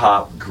one of the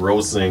top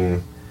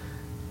grossing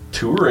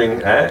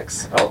touring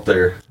acts out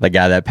there. The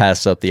guy that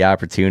passed up the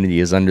opportunity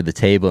is under the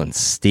table and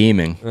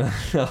steaming.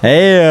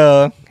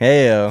 Hey-o.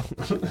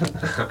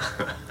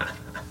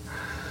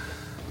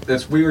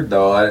 It's weird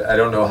though. I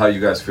don't know how you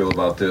guys feel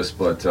about this,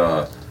 but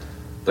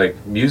like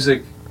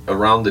music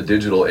around the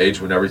digital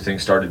age when everything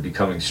started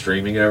becoming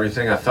streaming and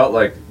everything, I felt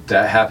like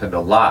that happened a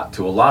lot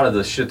to a lot of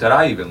the shit that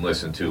I even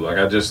listened to. Like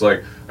I just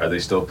like, are they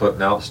still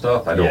putting out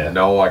stuff? I don't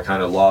know. I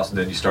kind of lost. And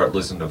then you start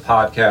listening to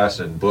podcasts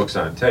and books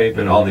on tape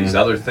and all these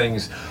other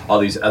things, all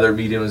these other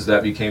mediums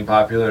that became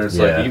popular. And it's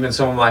like even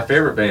some of my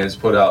favorite bands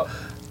put out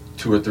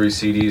 2 or 3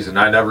 CDs, and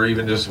I never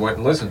even just went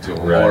and listened to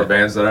them. Or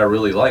bands that I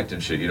really liked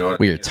and shit, you know.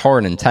 We are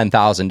torn in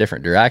 10,000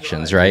 different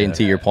directions, right? And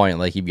to your point,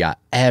 like you've got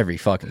every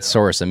fucking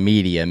source of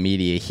media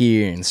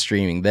here and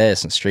streaming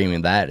this and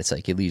streaming that. It's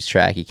like you lose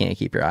track. You can't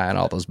keep your eye on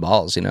all those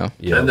balls, you know.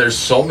 And there's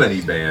so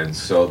many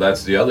bands, so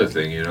that's the other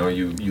thing, you know.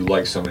 You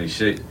like so many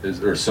shit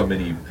or so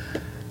many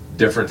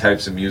different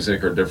types of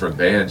music or different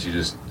bands, you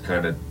just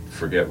kind of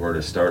forget where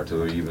to start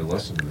to even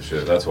listen to the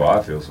shit. That's how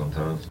I feel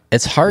sometimes.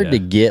 It's hard to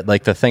get,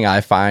 like, the thing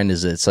I find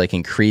is it's like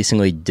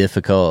increasingly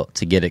difficult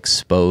to get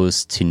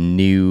exposed to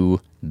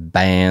new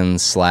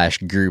bands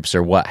 / groups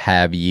or what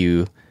have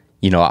you,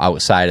 you know,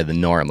 outside of the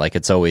norm. Like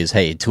it's always,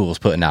 hey, Tool's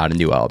putting out a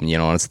new album, you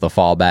know, and it's the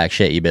fallback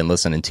shit you've been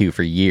listening to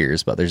for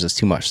years, but there's just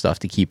too much stuff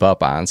to keep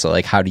up on. So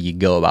like, how do you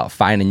go about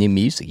finding new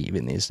music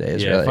even these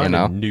days? Yeah, really, finding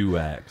you know? new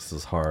acts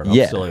is hard.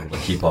 I'm still able to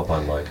keep up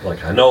on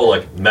like I know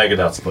like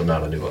Megadeth's putting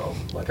out a new album.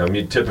 Like I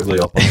mean, typically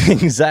up on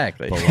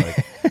exactly. but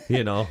like,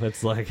 you know,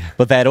 it's like,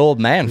 but that old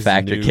man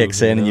factor new,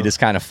 kicks in, you know? and you just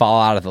kind of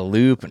fall out of the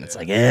loop, and it's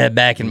like,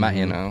 back in my,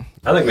 you know.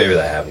 I think maybe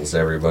that happens to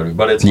everybody,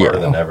 but it's harder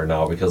than ever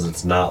now because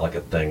it's not like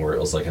a thing where it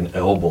was like an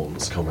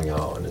album's coming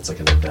out and it's like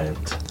an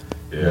event.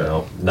 Yeah. You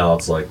know, now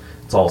it's like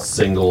it's all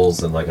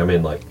singles and like I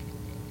mean like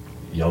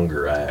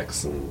younger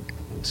acts and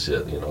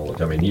shit. You know,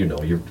 like I mean, you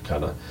know, you're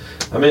kind of,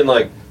 I mean,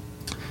 like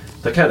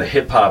the kind of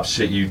hip hop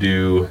shit you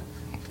do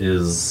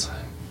is,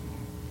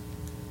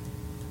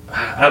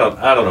 I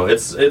don't know.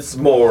 It's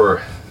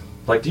more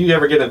like, do you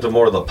ever get into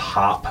more of the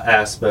pop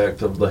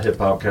aspect of the hip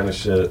hop kind of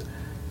shit?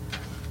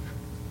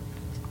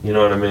 You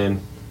know what I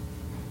mean?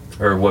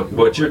 Or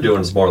what you're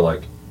doing is more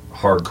like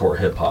hardcore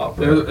hip hop.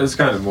 Right? It's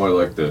kind of more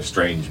like the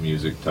strange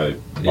music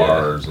type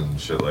bars and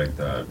shit like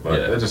that. But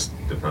it just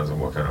depends on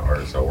what kind of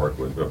artists I work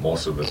with. But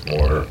most of it's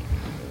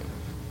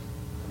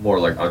more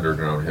like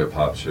underground hip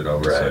hop shit, I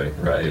would say.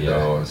 Right. You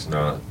know, it's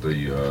not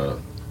the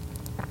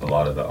a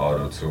lot of the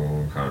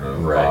auto-tune kind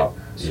of pop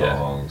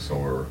songs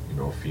or, you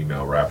know,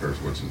 female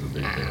rappers, which is a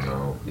big thing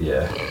now.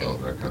 All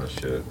that kind of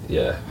shit.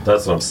 Yeah.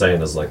 That's what I'm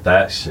saying is like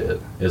that shit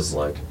is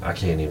like, I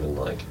can't even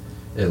like,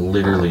 it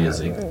literally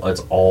is,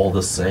 it's all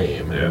the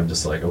same. And I'm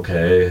just like,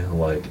 okay,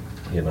 like,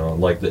 you know,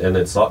 like, and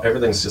it's all,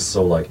 everything's just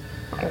so like,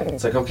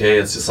 it's like, okay,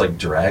 it's just like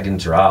drag and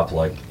drop.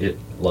 Like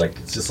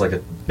it's just like a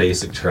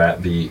basic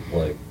trap beat.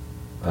 Like,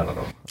 I don't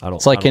know.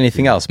 It's like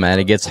anything else, man.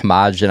 It gets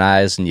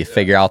homogenized, and you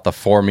figure out the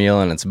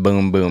formula, and it's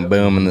boom, boom,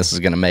 boom, and this is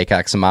going to make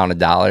X amount of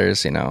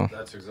dollars, you know?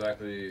 That's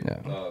exactly...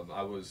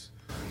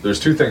 There's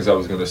 2 things I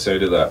was going to say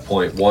to that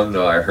point. One,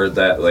 I heard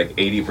that like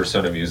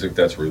 80% of music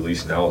that's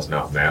released now is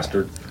not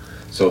mastered.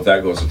 So if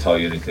that goes to tell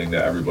you anything,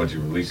 that everybody's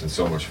releasing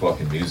so much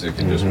fucking music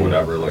and just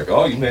whatever, like,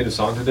 oh, you made a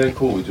song today?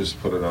 Cool, we just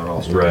put it on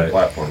all streaming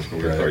platforms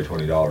because we pay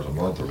 $20 a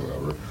month or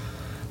whatever.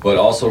 But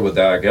also with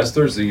that, I guess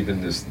there's even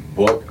this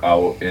book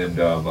out, and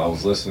I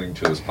was listening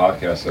to this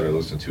podcast that I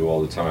listen to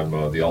all the time,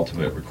 the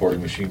Ultimate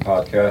Recording Machine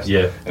podcast.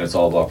 Yeah. And it's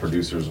all about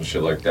producers and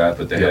shit like that.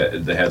 But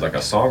they had like a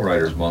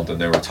songwriters month, and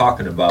they were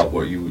talking about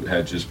what you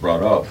had just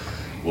brought up,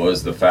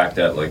 was the fact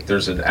that like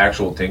there's an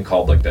actual thing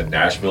called like the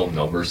Nashville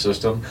number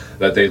system,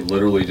 that they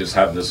literally just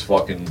have this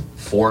fucking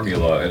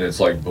formula, and it's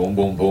like boom,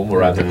 boom, boom,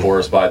 we're at the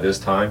chorus by this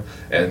time,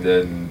 and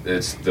then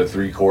it's the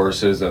 3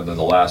 choruses, and then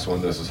the last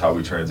one, this is how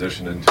we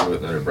transition into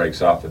it, and then it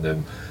breaks off, and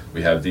then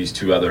we have these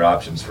 2 other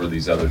options for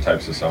these other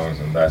types of songs,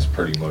 and that's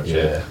pretty much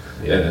it.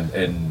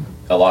 And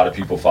a lot of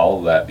people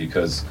follow that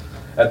because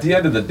at the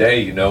end of the day,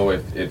 you know,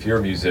 if you're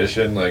a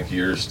musician, like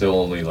you're still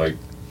only like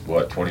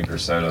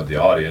 20% of the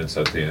audience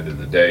at the end of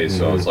the day.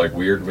 So it's like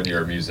weird when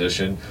you're a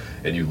musician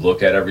and you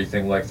look at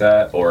everything like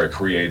that, or a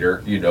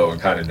creator, you know,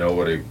 and kind of know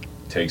what it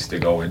takes to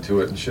go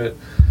into it and shit.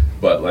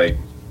 But like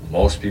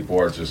most people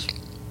are just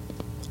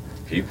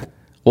people.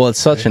 Well, it's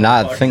such an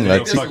odd thing. They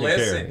Like, just fucking care.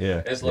 listen.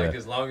 Yeah, It's like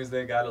as long as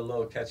they got a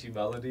little catchy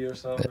melody or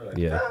something. Like,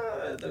 Yeah.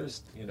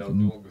 there's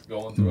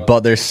going through. But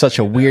other there's things, such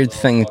a that weird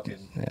little thing-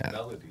 fucking yeah.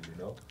 Melody,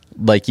 you know.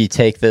 like you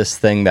take this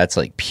thing that's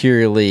like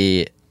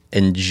purely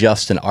in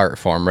just an art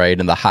form, right?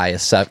 In the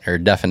highest or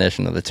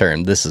definition of the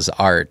term, this is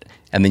art.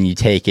 And then you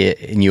take it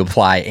and you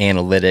apply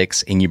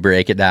analytics and you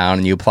break it down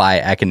and you apply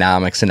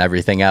economics and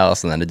everything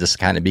else. And then it just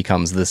kind of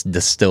becomes this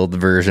distilled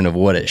version of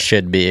what it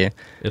should be.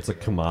 It's a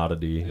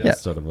commodity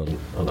instead of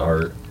an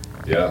art.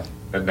 Yeah.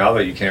 And now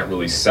that you can't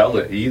really sell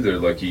it either,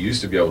 like you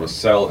used to be able to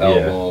sell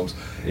albums.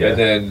 Yeah. And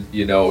then,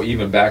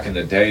 even back in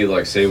the day,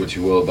 like say what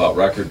you will about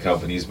record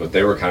companies, but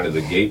they were kind of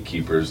the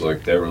gatekeepers.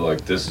 Like they were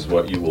like, this is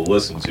what you will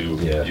listen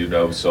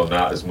to, so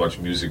not as much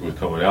music was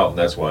coming out. And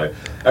that's why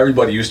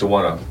everybody used to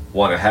want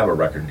to have a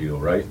record deal,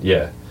 right?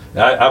 Yeah.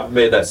 I've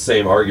made that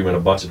same argument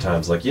a bunch of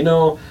times. Like,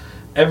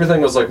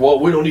 everything was like, well,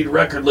 we don't need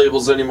record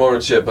labels anymore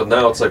and shit. But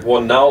now it's like,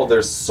 well, now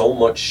there's so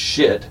much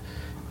shit.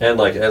 And,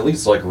 like, at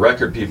least, like,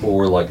 record people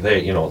were like,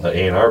 they, the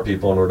A&R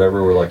people and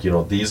whatever were like,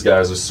 these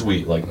guys are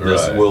sweet. Like,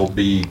 this will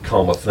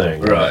become a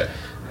thing. Right.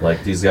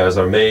 Like, these guys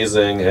are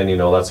amazing. And,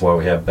 that's why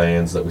we have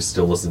bands that we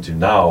still listen to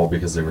now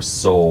because they were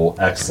so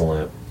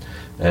excellent.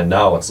 And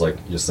now it's like,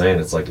 you're saying,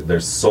 it's like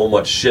there's so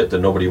much shit that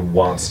nobody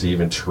wants to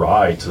even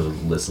try to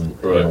listen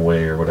in a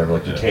way or whatever.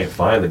 Like, you can't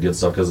find the good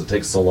stuff because it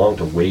takes so long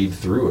to wade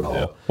through it all.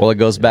 Yeah. Well, it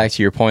goes back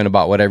to your point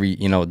about whatever,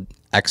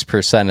 X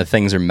percent of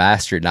things are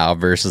mastered now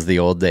versus the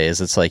old days.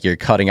 It's like you're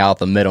cutting out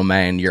the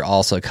middleman. You're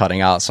also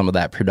cutting out some of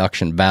that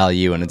production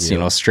value, and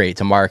it's straight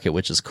to market,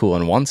 which is cool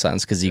in one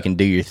sense because you can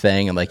do your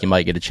thing and like you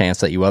might get a chance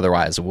that you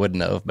otherwise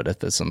wouldn't have. But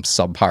if it's some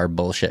subpar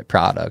bullshit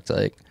product,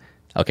 like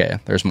okay,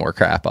 there's more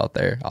crap out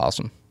there.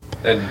 Awesome.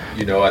 And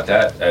at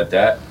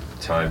that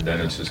time,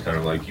 then it's just kind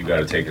of like you got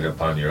to take it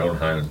upon your own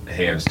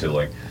hands to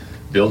like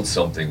build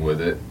something with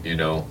it,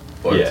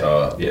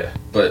 But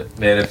but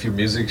man, if your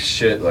music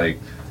shit like.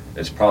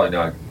 You're probably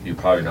not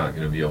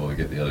going to be able to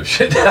get the other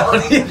shit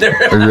down either.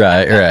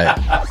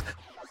 Right.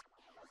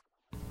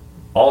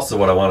 Also,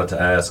 what I wanted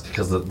to ask,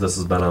 because this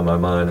has been on my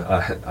mind,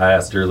 I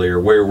asked earlier,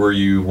 where were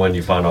you when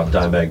you found out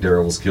Dimebag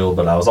Darrell was killed?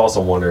 But I was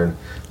also wondering,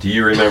 do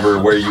you remember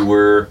where you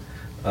were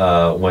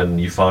when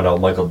you found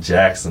out Michael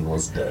Jackson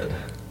was dead?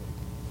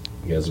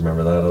 You guys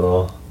remember that at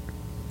all?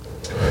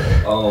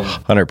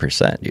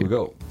 100%, dude.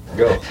 Go.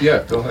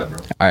 Yeah, go ahead, bro.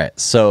 All right,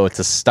 so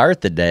to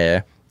start the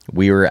day,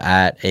 we were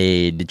at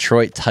a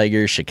Detroit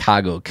Tigers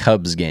Chicago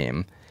Cubs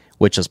game,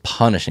 which was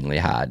punishingly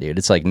hot, dude.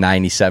 It's like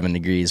 97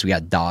 degrees. We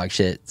got dog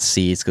shit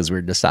seats because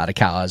we're just out of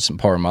college, some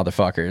poor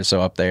motherfuckers. So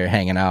up there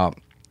hanging out.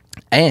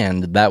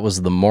 And that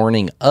was the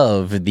morning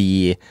of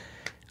the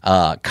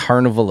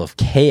Carnival of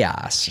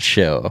Chaos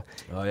show,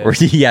 where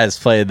you guys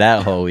played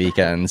that whole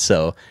weekend.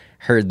 So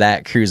heard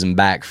that cruising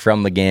back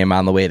from the game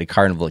on the way to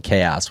Carnival of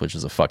Chaos, which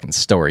is a fucking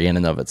story in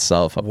and of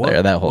itself up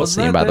there. That whole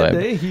scene, by the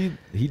way.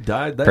 He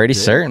died that Pretty day?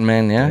 certain,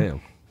 man, yeah.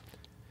 Damn.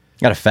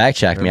 Got to fact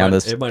check me on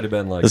this. It might have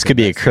been like this could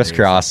be a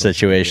crisscross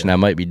situation. Yeah. I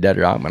might be dead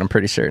wrong, but I'm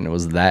pretty certain it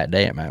was that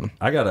day, man.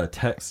 I got a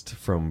text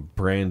from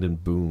Brandon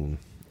Boone,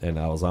 and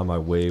I was on my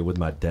way with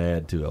my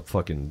dad to a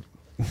fucking...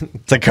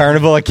 It's a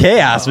Carnival of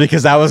Chaos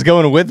because I was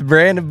going with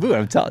Brandon Boone.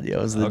 I'm telling you,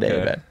 it was the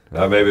day,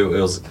 man. Maybe it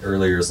was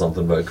earlier or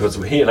something, but because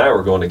he and I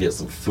were going to get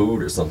some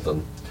food or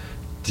something.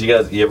 You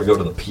ever go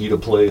to the pita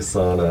place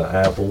on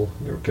Apple?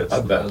 You ever catch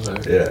I've been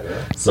there.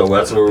 Yeah. So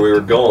that's where we were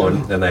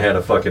going, and they had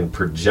a fucking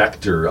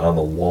projector on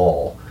the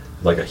wall,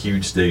 like a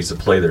huge. They used to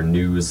play their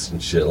news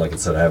and shit. Like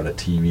instead of having a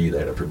TV, they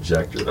had a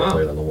projector that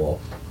played on the wall.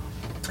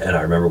 And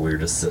I remember we were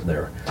just sitting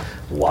there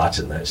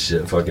watching that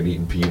shit, fucking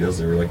eating pitas.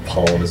 They were like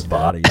pulling his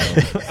body.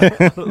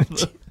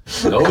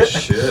 No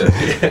shit.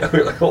 Yeah, we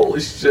were like,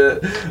 holy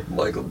shit,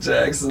 Michael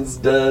Jackson's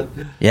dead.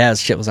 Yeah, this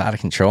shit was out of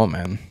control,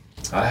 man.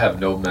 I have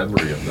no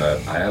memory of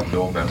that. I have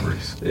no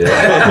memories. Yeah.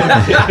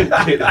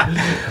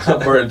 I'm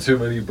wearing too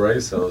many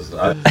brain cells.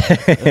 I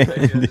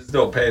just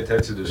don't pay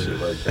attention to shit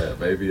like that.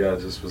 Maybe I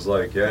just was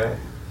like, yeah.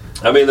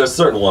 I mean, there's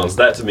certain ones.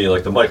 That to me,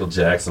 like the Michael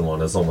Jackson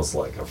one, is almost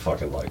like a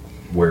fucking like,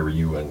 where were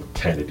you when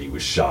Kennedy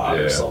was shot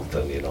or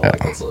something? Like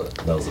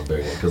that was a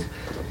big one because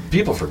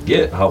people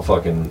forget how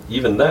fucking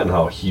even then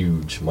how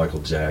huge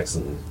Michael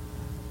Jackson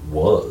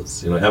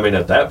was. I mean,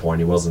 at that point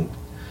he wasn't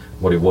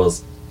what he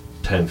was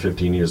 10,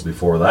 15 years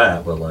before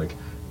that, but like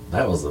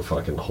that was the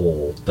fucking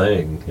whole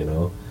thing.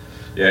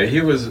 Yeah, he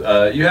was.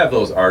 You have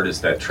those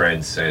artists that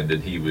transcend,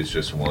 and he was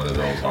just one of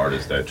those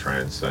artists that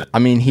transcend. I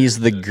mean, he's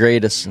the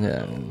greatest.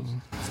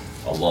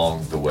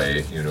 Along the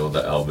way,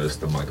 the Elvis,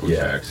 the Michael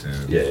Jackson,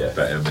 the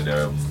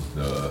Eminem,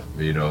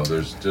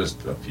 there's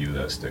just a few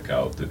that stick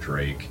out. The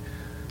Drake,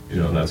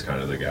 that's kind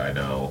of the guy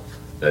now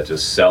that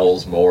just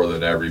sells more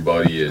than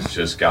everybody. It's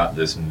just got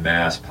this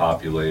mass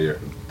popularity,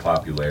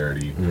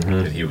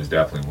 and he was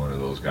definitely one of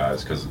those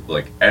guys because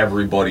like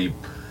everybody.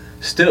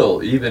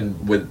 Still,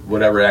 even with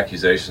whatever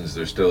accusations,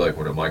 they're still like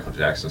when a Michael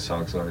Jackson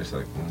song's on, it's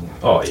like,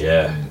 oh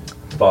yeah,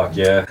 fuck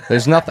yeah.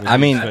 There's nothing. I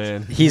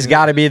mean, he's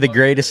got to be the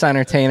greatest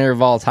entertainer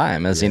of all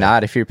time, is he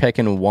not? If you're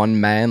picking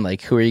one man,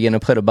 like who are you going to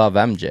put above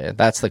MJ?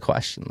 That's the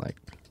question. Like,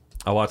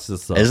 I watched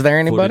this. Is there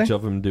anybody? Footage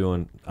of him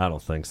doing? I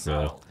don't think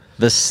so.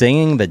 The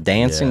singing, the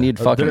dancing, dude,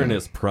 fucking during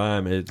his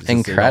prime, it just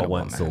incredible,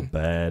 went man. so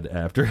bad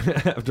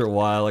after a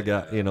while. It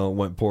got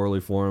went poorly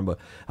for him. But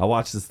I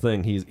watched this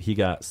thing. He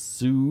got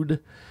sued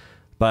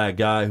by a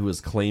guy who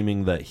was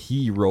claiming that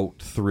he wrote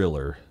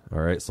Thriller. All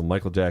right, so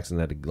Michael Jackson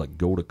had to like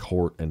go to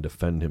court and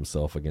defend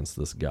himself against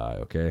this guy.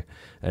 Okay,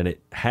 and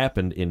it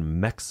happened in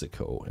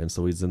Mexico, and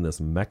so he's in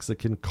this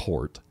Mexican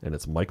court, and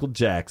it's Michael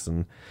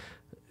Jackson.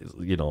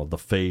 The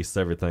face,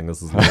 everything.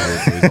 This is so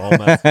he's all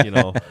messed,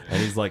 and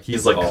he's like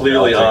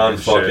clearly on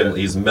fucking. Shit.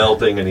 He's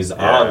melting, and he's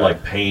on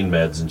like pain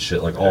meds and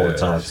shit like all the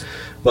time.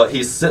 But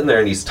he's sitting there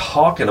and he's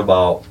talking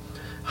about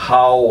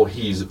how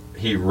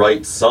he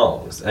writes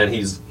songs, and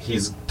he's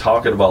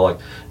talking about like,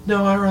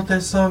 no, I wrote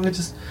that song. It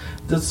just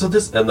so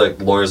this, and the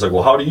lawyer's like,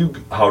 well, how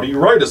do you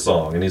write a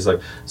song? And he's like,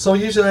 so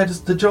usually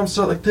the drums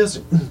start like this.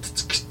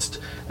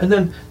 And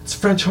then it's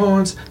French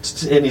horns,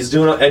 and he's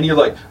doing it, and you're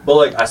like, but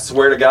like, I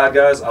swear to God,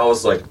 guys, I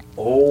was like,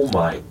 oh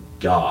my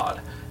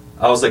God.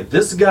 I was like,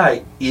 this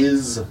guy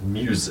is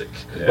music.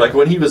 Yeah. Like,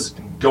 when he was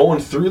going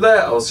through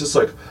that, I was just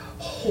like,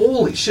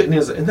 holy shit.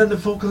 And then the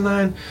vocal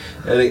line,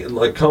 and it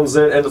like comes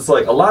in, and it's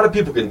like, a lot of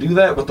people can do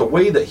that, but the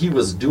way that he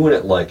was doing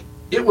it, like,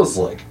 it was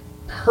like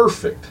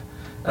perfect.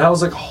 And I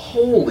was like,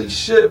 holy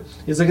shit.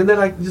 He's like, and then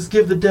I just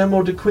give the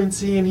demo to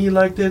Quincy, and he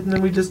liked it, and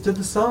then we just did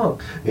the song,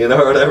 or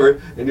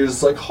whatever. And you're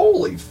just like,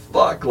 holy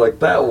fuck, like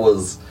that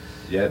was...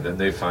 Yeah, then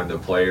they find the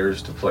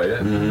players to play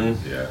it.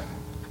 Mm-hmm.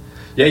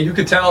 Yeah, you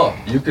could tell.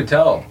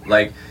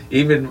 Like,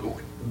 even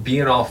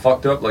being all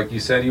fucked up like you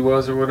said he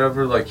was or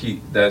whatever, like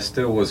that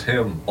still was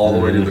him all the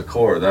way to the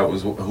core. That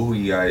was who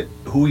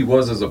he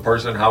was as a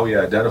person, how he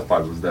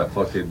identified was that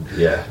fucking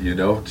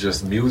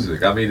just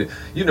music. I mean,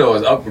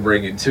 his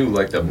upbringing too,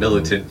 like the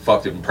militant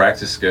fucking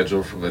practice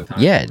schedule from the time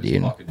he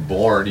was fucking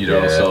born,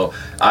 so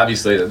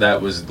obviously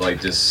that was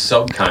like just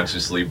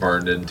subconsciously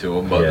burned into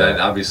him, but then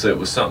obviously it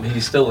was something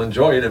he still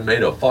enjoyed and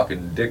made a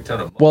fucking dick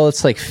ton of money. Well,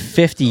 it's like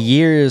 50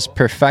 years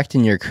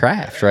perfecting your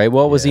craft, right?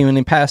 What was he when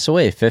he passed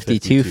away?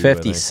 52,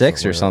 56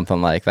 or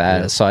something like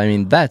that. Yeah. So I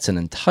mean, that's an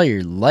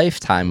entire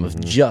lifetime of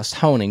just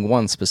honing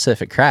one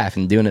specific craft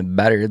and doing it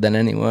better than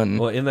anyone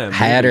in that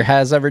had movie, or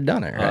has ever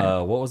done it. Right?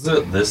 What was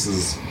it? This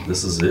is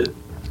it,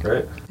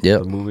 right? Yeah.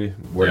 The movie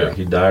where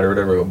he died or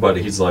whatever. But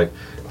he's like,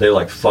 they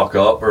like fuck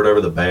up or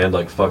whatever. The band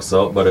like fucks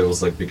up, but it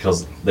was like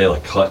because they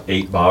like cut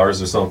 8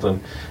 bars or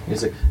something.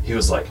 And he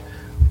was like.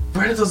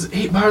 Where did those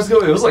 8 bars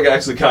go? It was like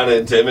actually kind of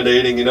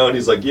intimidating, and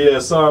he's like, yeah,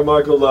 sorry,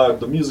 Michael,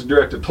 the music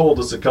director told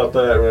us to cut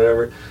that or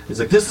whatever. He's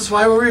like, this is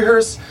why we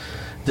rehearse.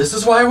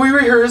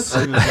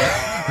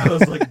 I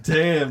was like,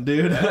 damn,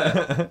 dude.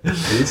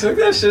 He took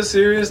that shit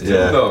serious too,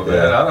 though,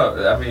 man.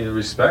 I mean,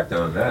 respect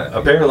on that.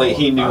 Apparently,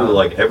 he knew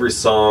like every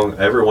song,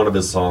 every one of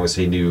his songs.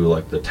 He knew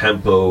like the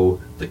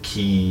tempo, the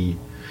key,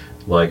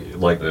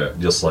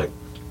 just like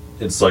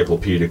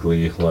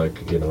encyclopedically,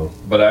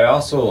 But I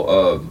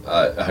also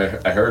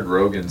I heard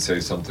Rogan say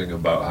something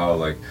about how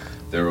like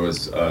there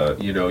was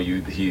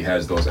he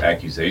has those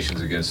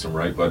accusations against him,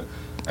 right? But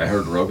I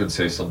heard Rogan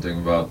say something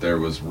about there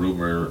was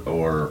rumor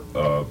or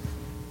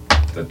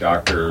the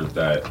doctor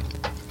that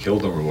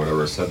killed him or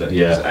whatever said that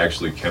he was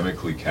actually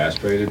chemically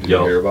castrated. Did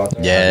you hear about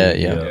that?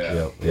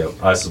 Yeah.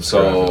 I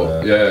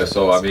subscribe to that.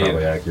 So that's I mean,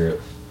 probably accurate.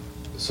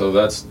 So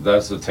that's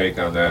the take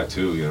on that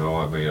too.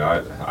 I mean,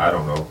 I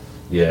don't know.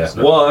 Yeah,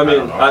 well, I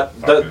mean,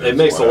 it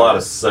makes a lot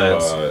of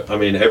sense. I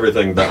mean,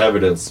 everything, the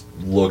evidence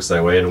looks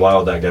that way, and why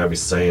would that guy be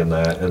saying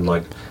that? And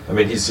like, I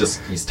mean,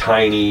 he's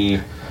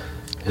tiny.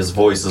 His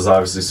voice is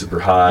obviously super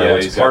high.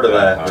 Which part of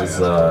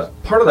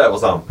that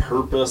was on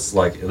purpose.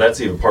 Like, that's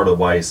even part of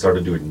why he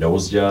started doing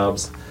nose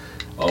jobs.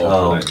 For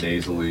that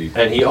nasally.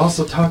 And he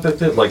also talked like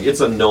that. Like, it's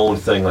a known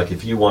thing. Like,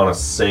 if you want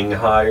to sing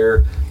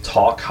higher,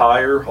 talk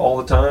higher all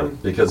the time,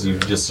 because you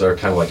just are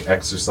kind of like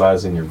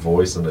exercising your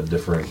voice in a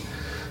different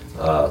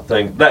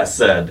thing. That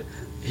said,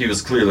 he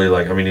was clearly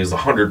like, I mean, he was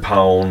 100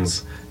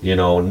 pounds,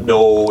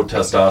 no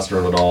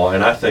testosterone at all.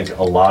 And I think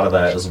a lot of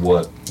that is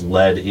what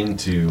led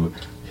into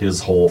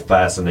his whole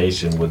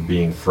fascination with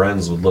being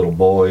friends with little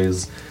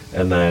boys,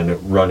 and then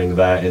running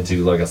that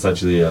into like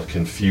essentially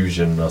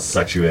a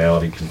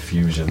sexuality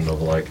confusion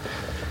of like,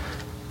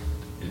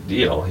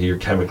 you're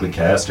chemically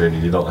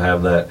castrated, you don't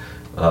have that.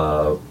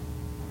 Well,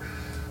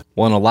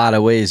 in a lot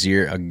of ways,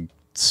 you're a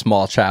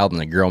small child in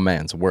a grown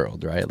man's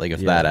world, right? Like, if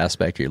that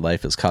aspect of your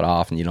life is cut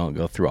off and you don't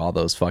go through all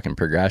those fucking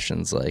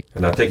progressions, like.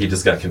 And I think he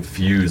just got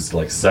confused,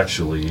 like,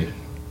 sexually,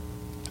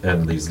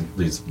 and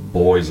these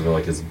boys were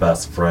like his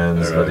best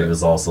friends, but it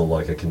was also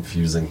like a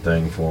confusing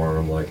thing for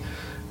him. Like,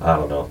 I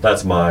don't know.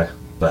 That's my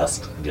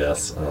best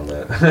guess on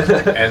that.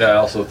 And I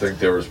also think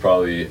there was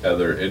probably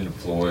other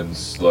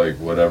influence, like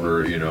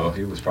whatever, he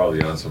was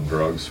probably on some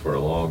drugs for a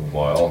long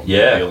while.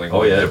 Yeah. Dealing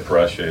with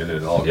depression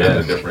and all kind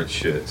of different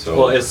shit. So,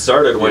 well, it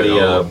started when he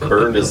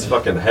burned his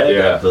fucking head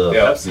at the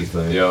Pepsi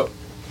thing. Yep.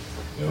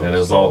 And it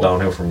was all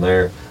downhill from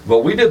there.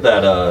 But we did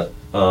that,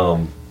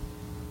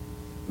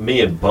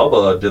 me and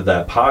Bubba did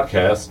that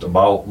podcast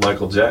about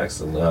Michael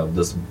Jackson,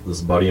 this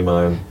buddy of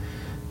mine.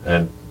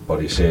 And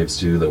buddy Shapes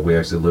too, that we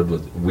actually lived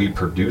with. We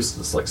produced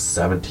this like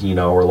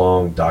 17-hour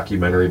long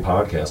documentary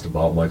podcast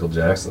about Michael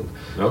Jackson.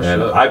 Oh,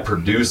 and shit. I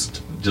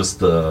produced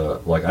just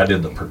I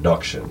did the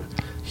production.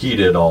 He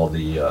did all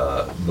the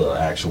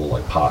actual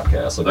like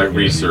podcast, Like the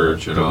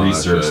research and the all that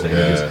research shit,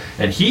 things. yeah.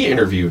 And he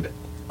interviewed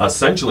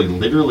essentially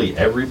literally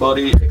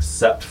everybody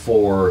except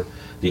for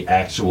the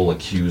actual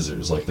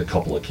accusers, like the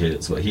couple of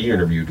kids. But he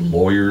interviewed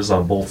lawyers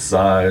on both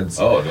sides.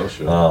 Oh, no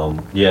shit.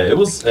 Yeah, it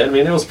was. I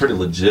mean, it was pretty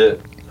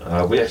legit.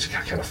 We actually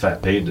got kind of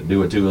fat paid to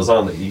do it too. It was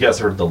on. You guys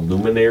heard the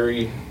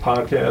Luminary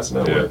podcast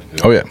network?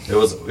 Yeah. Oh yeah.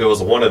 It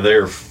was one of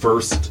their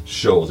first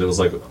shows. It was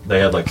like they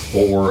had like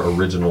 4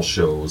 original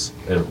shows,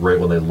 and right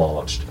when they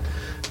launched,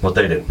 but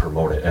they didn't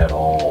promote it at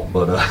all.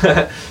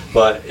 But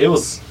but it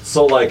was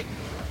so like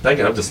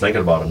I'm just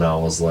thinking about it now.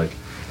 I was like,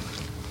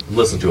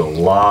 listen to a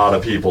lot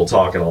of people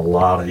talking a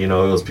lot of, it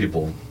was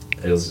people.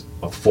 It was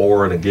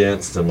for and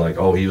against, and like,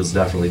 oh, he was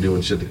definitely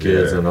doing shit to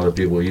kids, Yeah. and other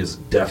people, he was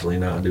definitely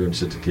not doing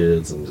shit to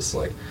kids, and just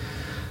like,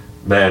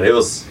 man, it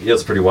was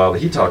pretty wild.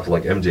 He talked to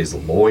like MJ's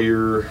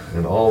lawyer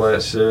and all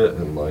that shit,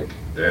 and like,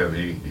 Damn,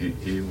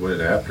 he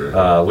went after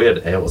it. we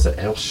had was it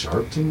Al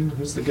Sharpton,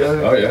 who's the guy?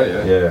 Oh,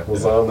 yeah.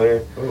 was on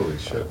there. Holy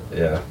shit.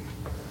 Yeah,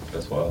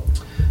 That's wild.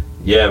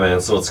 yeah, man.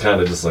 So it's kind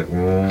of just like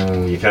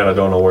you kind of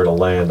don't know where to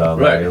land on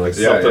Right. there. Like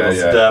Yeah, something yeah, was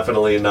yeah.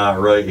 definitely not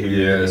right here.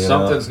 Yeah, you know?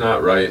 something's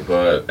not right,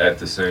 but at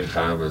the same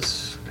time,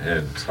 it's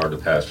hard to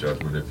pass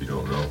judgment if you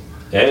don't know.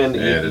 And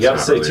you it's got to not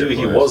say really too, a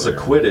he place was there.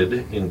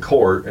 acquitted in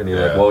court, and you're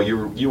like, Yeah. well,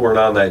 you weren't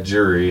on that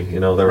jury.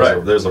 There was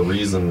Right. there's a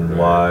reason Right.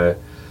 why.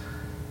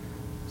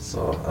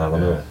 So I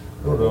don't know.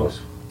 Who knows?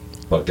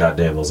 But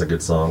goddamn, those are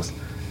good songs.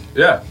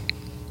 Yeah.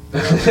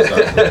 Besides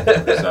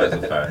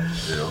the fact,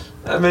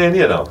 I mean,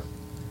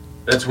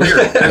 It's weird.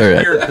 It's Right.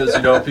 weird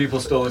because, people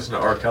still listen to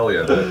R. Kelly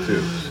on that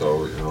too.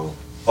 So,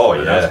 Oh,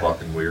 and yeah. that's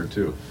fucking weird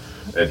too.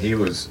 And he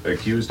was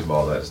accused of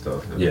all that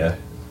stuff. Yeah,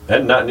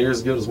 and not near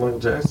as good as Michael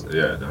Jackson.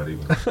 Yeah, not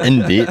even.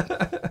 Indeed.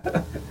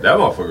 That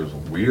motherfucker's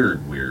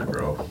weird,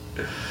 bro.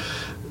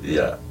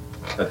 Yeah.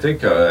 I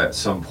think at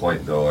some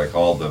point, though, like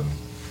all the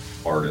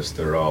artists,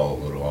 they're all a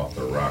little off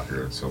their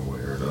rocker in some way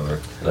or another.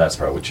 That's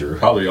probably true.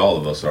 Probably all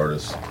of us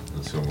artists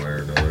in some way or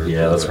another.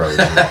 Yeah, that's but probably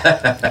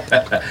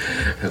true.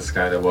 That's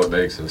kind of what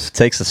makes us.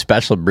 Takes a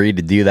special breed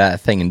to do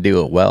that thing and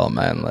do it well,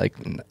 man. Like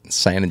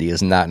sanity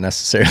is not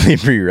necessarily a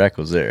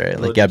prerequisite, right?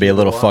 Like Did gotta be you a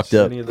little watch fucked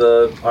up. Any of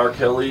the R.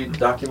 Kelly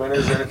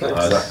documentaries or anything?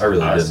 'Cause I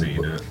really I've didn't.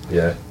 seen it.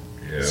 Yeah.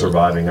 Yeah.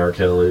 Surviving R.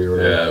 Kelly or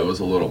whatever. Yeah, it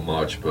was a little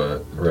much,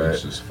 but Right.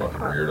 it's just fucking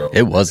weirdo.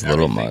 It was a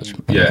little Everything-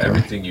 much. Yeah,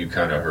 everything you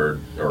kind of heard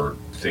or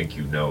think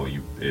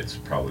it's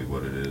probably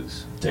what it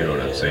is. You know what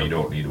I'm Damn. saying? You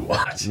don't need to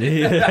watch it.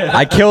 Yeah.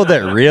 I killed it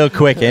real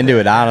quick into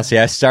it, honestly.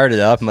 I started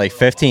up in like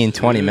 15,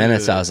 20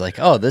 minutes. I was like,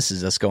 oh, this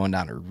is just going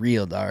down a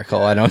real dark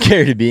hole. I don't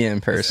care to be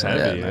in person.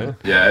 heavy, Yeah, man. huh?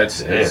 Yeah,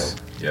 it's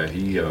Damn.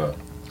 he a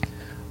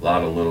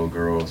lot of little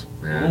girls,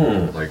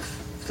 man, like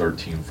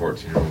 13,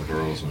 14-year-old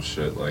girls and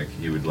shit. Like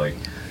he would like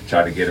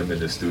try to get them in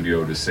the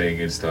studio to sing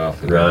and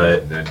stuff, and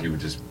Right. then he would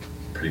just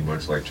pretty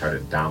much like try to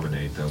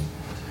dominate them.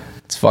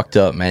 It's fucked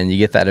up, man. You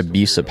get that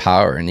abuse of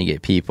power and you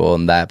get people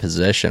in that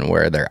position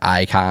where they're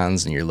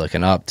icons and you're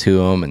looking up to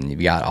them and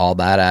you've got all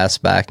that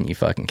aspect and you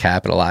fucking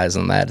capitalize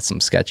on that. It's some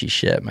sketchy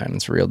shit, man.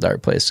 It's a real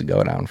dark place to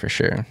go down for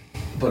sure.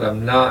 But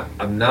I'm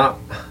not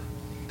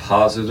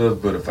positive,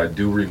 but if I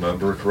do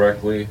remember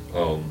correctly,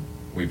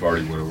 we've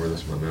already went over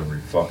this. My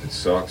memory fucking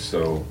sucks.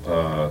 So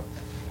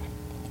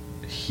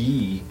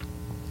he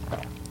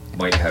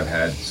might have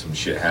had some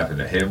shit happen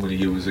to him when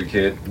he was a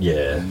kid.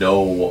 Yeah.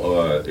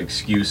 No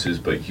excuses,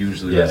 but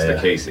usually Yeah, that's yeah.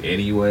 the case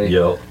anyway.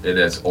 Yep. And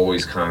that's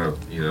always kind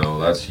of,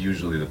 that's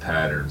usually the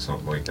pattern,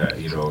 something like that,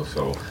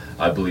 So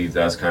I believe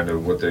that's kind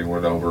of what they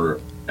went over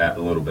at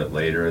a little bit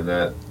later in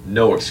that.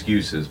 No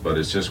excuses, but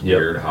it's just Yep.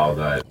 weird how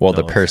that. Well,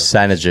 the No, it's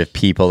percentage of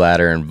people that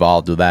are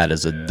involved with that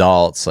as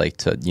adults, like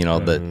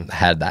that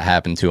had that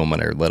happen to them when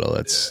they're little,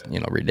 it's,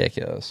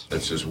 ridiculous.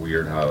 It's just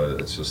weird how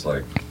it's just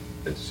like,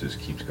 it just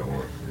keeps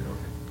going,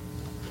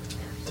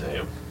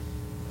 Damn.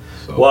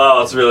 So,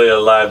 Wow, it's really a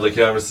lively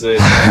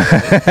conversation.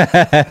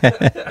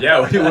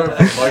 yeah, we went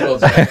from Michael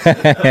Jackson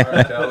to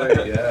R.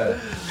 Kelly, yeah.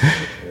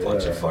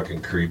 Bunch of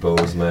fucking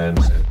creepos, man.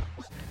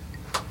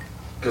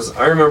 Because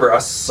I remember I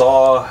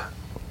saw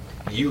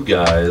you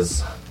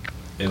guys.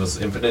 It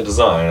was Infinite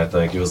Design, I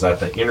think. It was at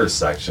the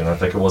intersection. I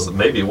think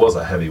maybe it was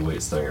a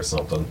heavyweights thing or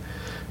something.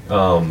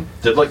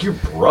 Did like your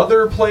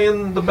brother play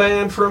in the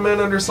band for a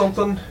minute or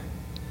something?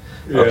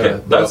 Yeah,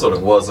 Okay, that's what it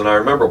was. And I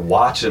remember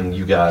watching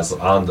you guys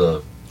on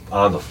the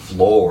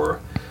floor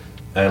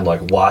and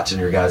like watching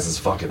your guys'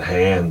 fucking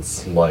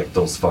hands, like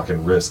those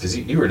fucking wrists, because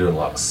you were doing a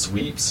lot of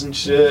sweeps and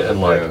shit,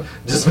 and like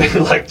just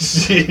being like,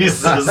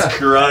 Jesus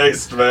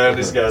Christ, man,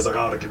 these guys are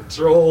out of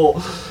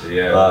control.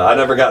 Yeah. I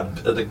never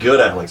got good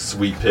at like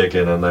sweep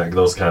picking and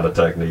those kind of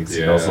techniques, So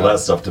Yeah. that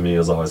stuff to me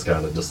is always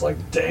kind of just like,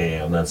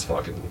 damn, that's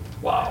fucking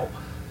wow.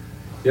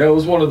 Yeah, it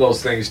was one of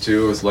those things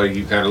too. It's like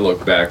you kind of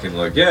look back and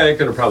like, yeah, I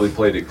could have probably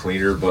played it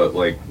cleaner, but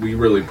like we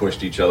really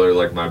pushed each other.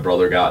 Like my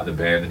brother got in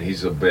the band, and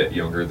he's a bit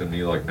younger than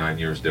me, like 9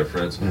 years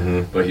difference.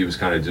 But he was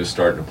kind of just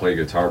starting to play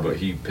guitar, but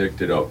he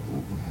picked it up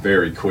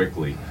very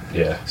quickly.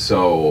 Yeah.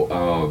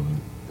 So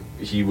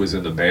he was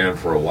in the band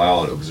for a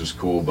while, and it was just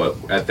cool. But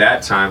at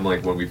that time,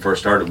 like when we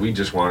first started, we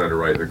just wanted to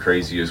write the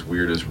craziest,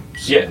 weirdest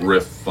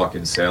riff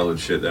fucking salad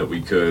shit that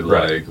we could,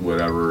 like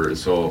whatever.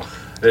 So.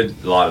 A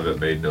lot of it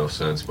made no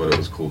sense, but it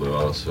was cool to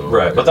us. So.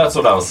 Right, but that's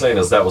what I was saying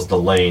is that was the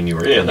lane you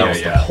were in. That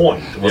was the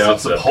point. Was it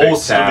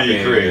supposed to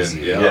be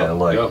crazy? You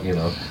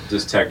know,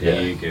 just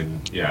technique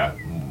and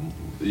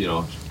you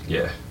know,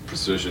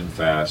 precision,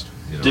 fast.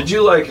 You know. Did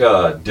you like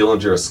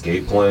Dillinger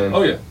Escape Plan?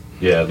 Oh yeah.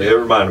 Yeah, they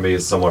reminded me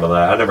somewhat of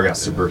that. I never got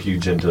super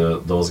huge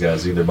into those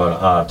guys either,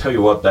 but tell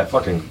you what, that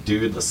fucking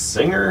dude, the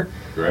singer,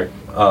 Greg,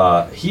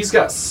 he's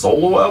got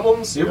solo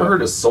albums. You ever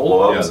heard his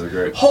solo albums? Yeah,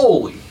 they're great.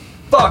 Holy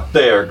fuck,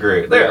 they are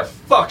great. They are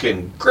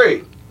fucking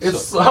great. I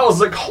was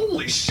like,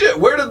 holy shit,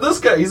 where did this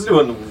guy, he's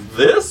doing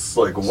this?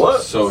 Like,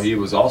 what? So he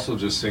was also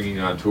just singing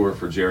on tour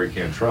for Jerry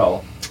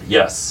Cantrell.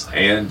 Yes.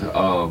 And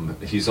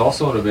he's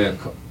also in a band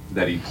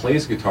that he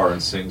plays guitar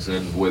and sings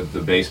in with the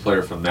bass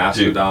player from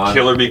Mastodon. Dude,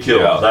 Killer Be Killed.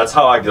 Yeah. That's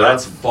how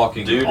that's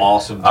fucking dude,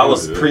 awesome. Too, I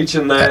was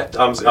preaching that.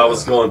 I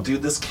was going,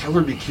 dude, this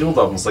Killer Be Killed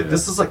album is like,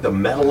 this is like the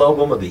metal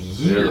album of the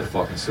year. They're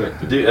fucking sick,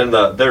 dude. And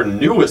their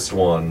newest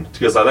one,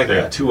 because I think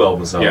they got 2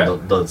 albums now. Yeah.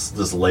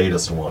 This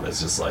latest one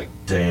is just like,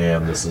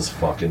 damn, this is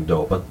fucking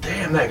dope. But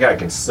damn, that guy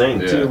can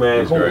sing too,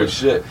 man. Holy great.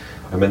 shit.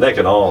 I mean, they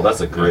can all.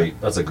 That's a great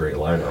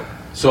lineup.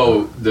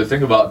 So the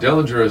thing about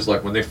Dillinger is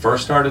like when they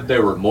first started, they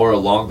were more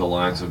along the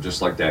lines of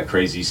just like that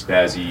crazy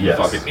spazzy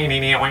fucking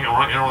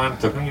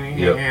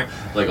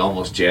like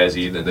almost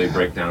jazzy, and then they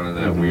break down in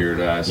that weird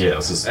ass.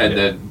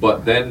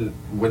 Then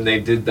when they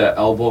did that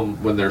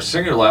album, when their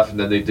singer left, and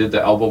then they did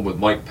the album with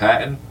Mike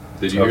Patton.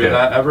 Did you hear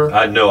that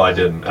ever? No, I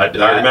didn't.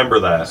 I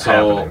remember that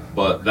happening.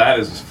 But that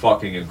is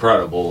fucking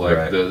incredible.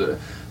 Like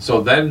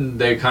so then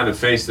they kind of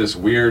faced this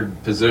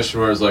weird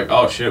position where it's like,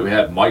 oh shit, we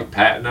had Mike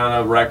Patton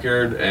on a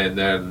record, and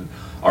then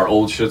our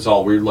old shit's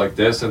all weird like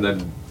this,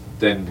 and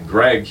then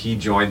Greg, he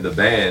joined the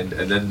band,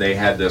 and then they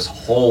had this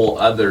whole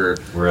other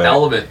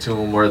element to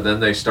him where then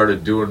they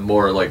started doing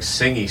more like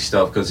singy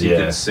stuff because he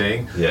could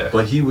sing. Yeah.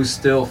 But he was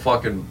still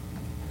fucking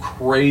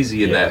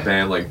crazy in that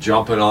band, like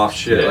jumping off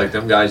shit. Like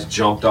them guys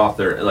jumped off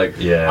their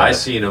I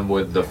seen them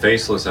with the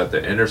Faceless at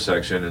the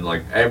Intersection, and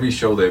like every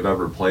show they've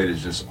ever played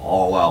is just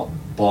all out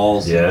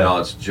balls and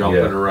nuts,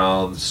 jumping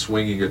around,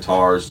 swinging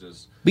guitars.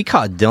 Just we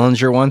caught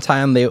Dillinger one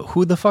time.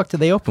 Who the fuck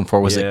did they open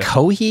for? Was it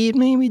Coheed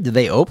maybe? Did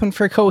they open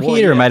for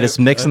Coheed, or am I just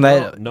mixing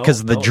that?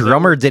 Because the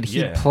drummer, did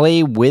he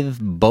play with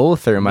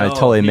both, or am I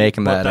totally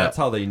making that up? That's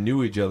how they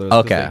knew each other.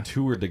 Okay. They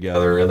toured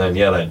together, and then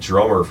that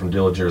drummer from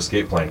Dillinger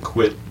Escape Plan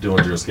quit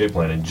Dillinger Escape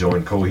Plan and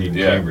joined Coheed and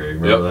Cambria.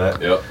 Remember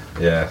that? Yep.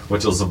 Yeah,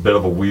 which was a bit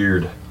of a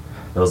weird.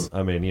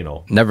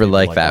 Never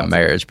liked that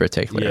marriage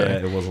particularly. Yeah,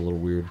 it was a little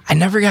weird. I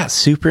never got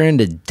super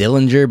into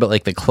Dillinger, but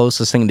like the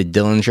closest thing to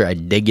Dillinger I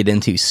did get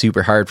into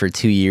super hard for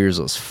 2 years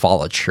was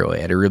Fall of Troy. I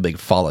had a real big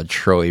Fall of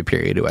Troy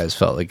period who I always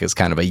felt like it's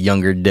kind of a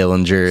younger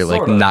Dillinger,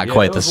 like not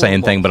quite the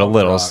same thing, but a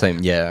little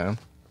same,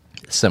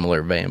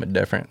 similar vein, but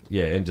different.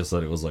 Yeah, and just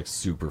that it was like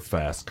super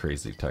fast,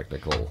 crazy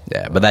technical.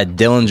 Yeah, but that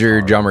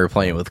Dillinger drummer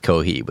playing with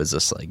Coheed was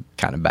just like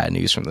kind of bad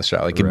news from the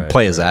start. Like he'd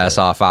play his ass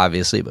off,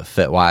 obviously, but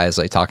fit wise,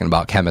 like talking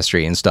about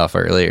chemistry and stuff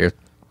earlier,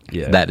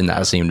 that did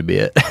not seem to be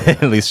it.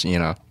 At least,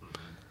 Yeah,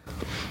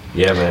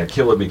 man,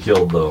 Killer Be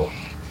Killed though.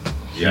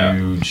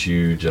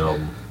 Huge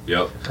album.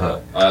 Yep.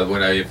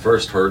 When I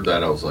first heard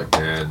that, I was like,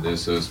 man,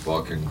 this is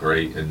fucking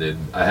great. And then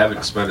I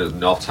haven't spent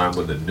enough time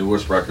with the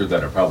newest record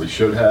that I probably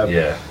should have.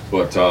 Yeah.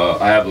 But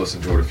I have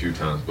listened to it a few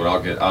times, but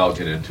I'll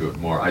get into it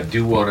more. I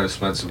do want to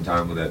spend some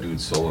time with that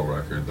dude's solo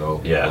record,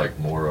 though. Yeah. Like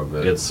more of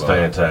it. It's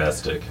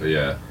fantastic.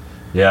 Yeah.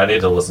 Yeah, I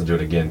need to listen to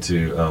it again,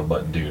 too.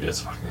 But, dude,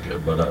 it's fucking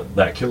good. But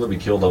that Killer Be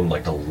Killed album,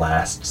 like, the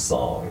last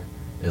song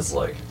is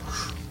like...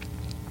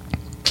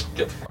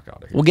 Get the fuck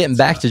out of here. Well, getting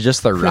back to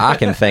just the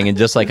rockin' thing and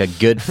just like a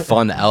good,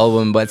 fun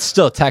album, but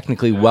still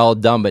technically well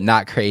done, but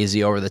not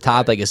crazy over the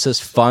top. Like, it's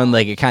just fun.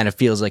 Like, it kind of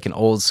feels like an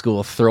old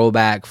school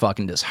throwback,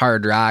 fucking just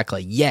hard rock.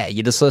 Like,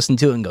 you just listen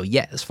to it and go,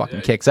 this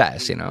fucking kicks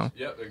ass,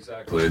 Yep,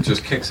 exactly. It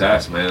just kicks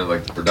ass, man.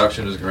 Like, the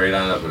production is great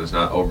on it, but it's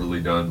not overly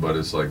done, but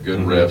it's like good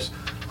riffs,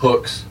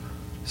 hooks,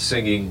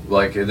 singing,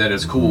 like, and then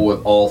it's cool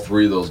with all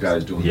three of those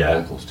guys doing the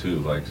vocals too.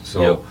 Like,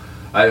 so. Yep.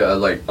 I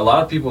like a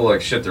lot of people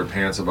like shit their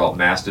pants about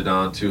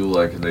Mastodon too,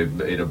 like, and they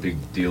made a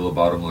big deal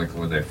about them like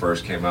when they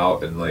first came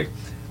out, and like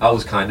I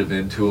was kind of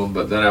into them,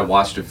 but then I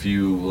watched a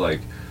few,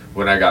 like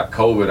when I got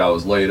COVID, I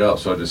was laid up,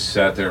 so I just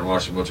sat there and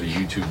watched a bunch of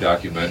YouTube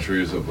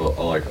documentaries of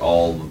like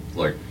all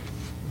like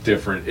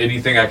different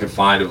anything I could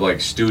find of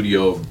like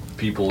studio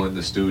people in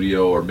the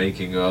studio or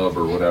making of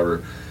or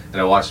whatever,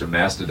 and I watched a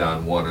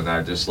Mastodon one, and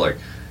I just like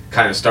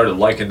kind of started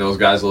liking those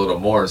guys a little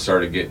more and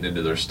started getting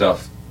into their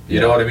stuff. You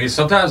know what I mean?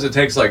 Sometimes it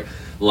takes like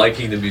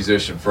liking the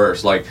musician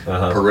first. Like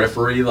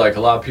Periphery, like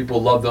a lot of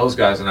people love those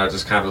guys, and I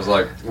just kind of was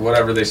like,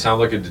 whatever, they sound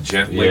like a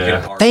degent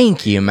Linkin Park.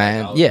 Thank you,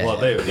 man. Yeah. Well,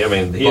 he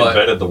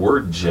invented the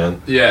word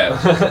gent.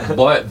 Yeah.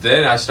 But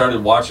then I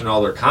started watching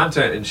all their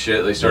content and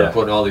shit. They started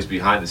putting all these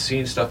behind the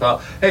scenes stuff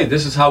out. Hey,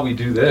 this is how we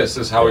do this.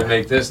 This is how we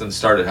make this. And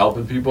started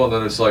helping people. And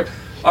then it's like,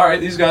 all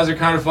right, these guys are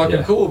kind of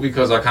fucking cool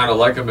because I kind of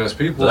like them as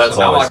people. That's so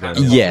now always I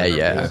can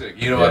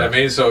music, you know what I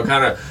mean? So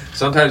kind of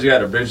sometimes you got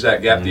to bridge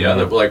that gap the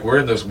other. But like we're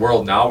in this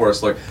world now where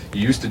it's like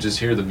you used to just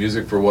hear the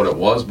music for what it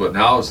was, but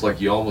now it's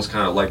like you almost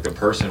kind of like the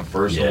person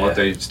first and what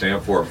they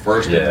stand for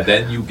first, and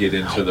then you get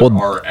into the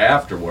art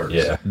afterwards.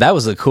 Yeah, that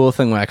was the cool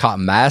thing when I caught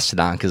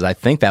Mastodon, because I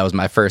think that was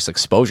my first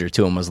exposure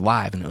to him was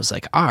live, and it was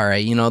like, all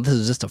right, you know, this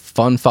is just a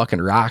fun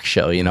fucking rock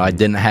show. You know, I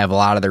didn't have a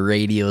lot of the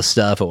radio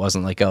stuff. It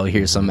wasn't like, oh,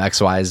 here's some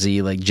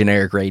XYZ like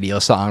generic radio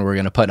song we're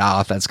gonna put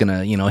out that's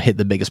gonna, you know, hit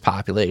the biggest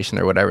population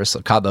or whatever.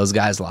 So caught those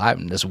guys live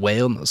and just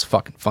wailed, and it was a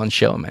fucking fun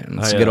show, man.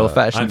 It's a good old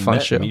fashioned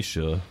fun show.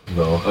 Misha,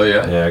 though. Oh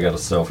yeah, yeah, I got a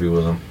selfie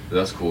with him.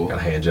 That's cool. Got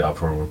a hand job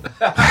for him.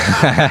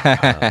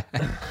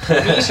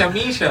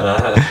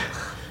 Misha.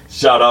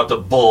 Shout out to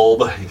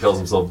Bulb. He calls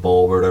himself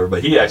Bulb or whatever,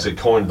 but he actually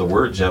coined the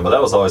word gent. But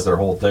that was always their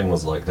whole thing.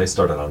 Was like they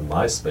started on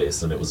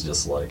MySpace, and it was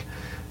just like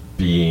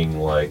being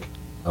like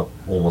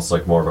almost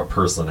like more of a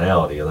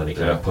personality, and then he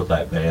kind of put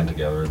that band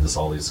together, just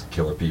all these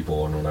killer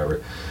people and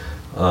whatever.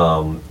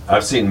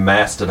 I've seen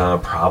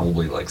Mastodon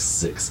probably like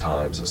 6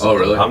 times or something. Oh,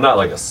 really? I'm not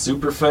like a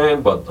super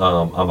fan, but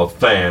I'm a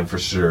fan for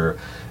sure.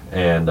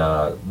 And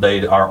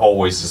they are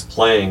always just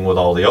playing with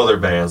all the other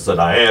bands that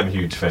I am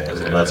huge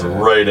fans of. That's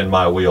right in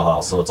my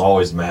wheelhouse. So it's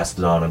always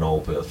Mastodon and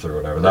Opeth or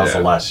whatever. That was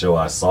the last show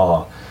I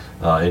saw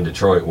in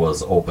Detroit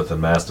was Opeth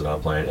and Mastodon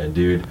playing. And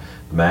dude,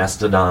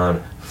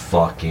 Mastodon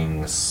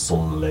fucking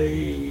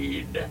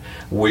slayed.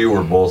 We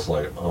were both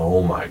like,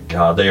 oh my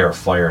god, they are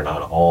firing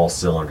on all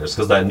cylinders.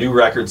 Because that new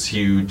record's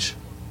huge.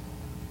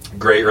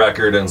 Great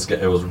record, and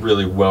it was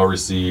really well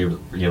received,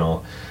 you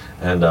know.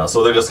 And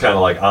so they're just kind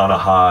of like on a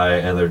high,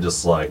 and they're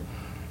just like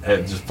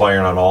just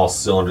firing on all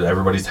cylinders.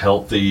 Everybody's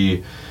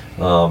healthy.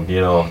 You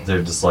know,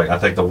 they're just like, I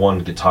think the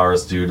one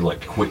guitarist dude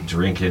like quit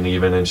drinking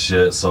even and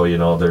shit. So, you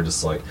know, they're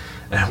just like,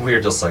 and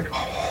we're just like,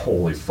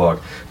 holy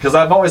fuck. Because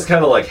I've always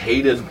kind of like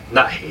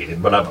not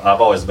hated, but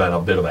I've always been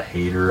a bit of a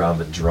hater on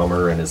the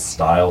drummer and his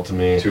style to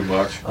me. Too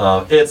much?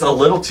 It's a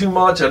little too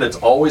much, and it's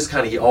always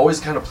he always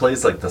kind of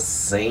plays like the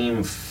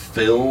same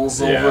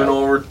fills over and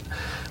over.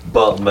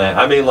 But man,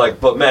 I mean, like,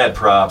 but mad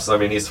props. I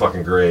mean, he's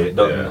fucking great.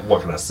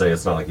 What can I say?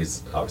 It's not like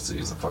he's a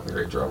fucking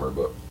great drummer,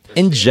 but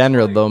in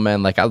general, though,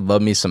 man, like I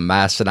love me some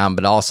Mastodon,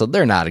 but also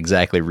they're not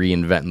exactly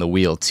reinventing the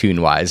wheel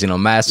tune wise. You know,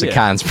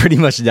 Mastodon's pretty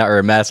much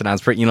or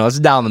Mastodon's pretty, you know, it's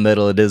down the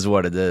middle. It is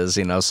what it is.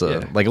 You know,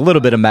 so like a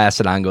little bit of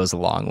Mastodon goes a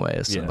long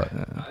way. So,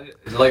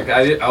 like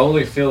I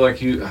only feel like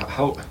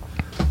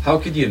how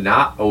could you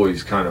not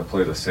always kind of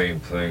play the same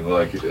thing?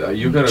 Like,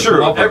 you're going to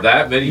come up with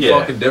that many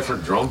fucking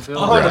different drum fills?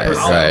 100%.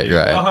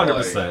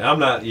 100%. I'm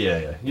not,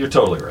 you're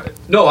totally right.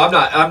 No,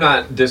 I'm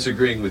not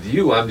disagreeing with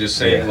you. I'm just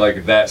saying,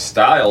 like, that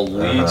style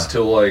leads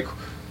to, like,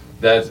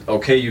 that,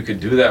 okay, you could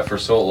do that for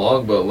so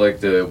long, but,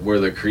 like, where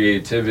the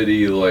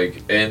creativity,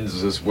 like,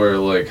 ends is where,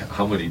 like,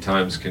 how many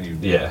times can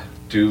you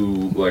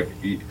do, like...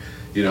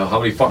 You know, how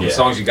many fucking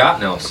songs you got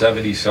now?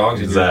 70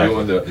 songs, and you're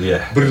doing the...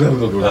 Every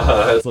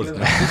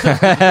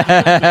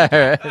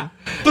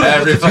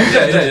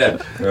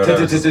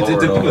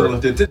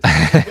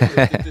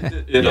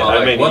You know,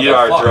 I mean, you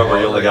are a drummer,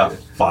 you only got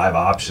 5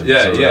 options.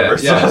 So you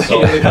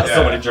only got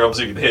so many drums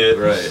you can hit.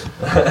 Right.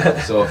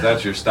 So if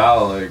that's your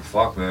style, like,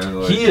 fuck, man.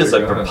 Like, he is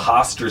a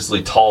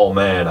preposterously tall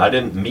man. I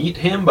didn't meet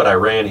him, but I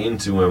ran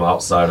into him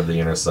outside of the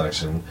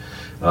intersection.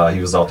 He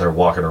was out there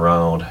walking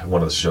around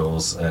one of the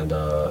shows, and...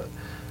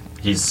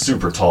 he's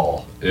super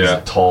tall. He's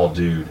a tall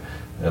dude,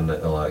 and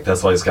like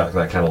that's why he's got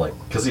that kind of like,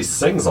 because he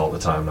sings all the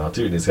time now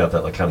too, and he's got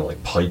that like kind of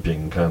like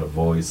piping kind of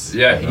voice.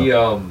 Yeah, you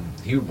know?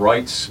 He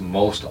writes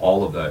most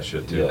all of that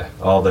shit too. Yeah,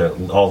 all the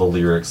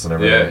lyrics and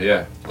everything.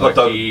 Yeah. Like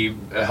he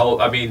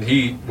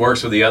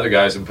works with the other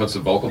guys and puts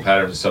the vocal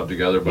patterns and stuff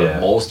together, but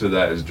most of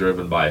that is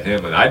driven by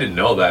him, and I didn't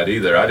know that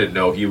either. I didn't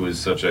know he was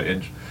such an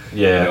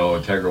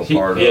integral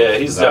part of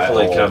he's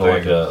definitely kind of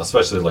like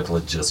especially like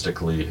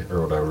logistically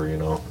or whatever, you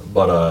know.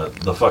 But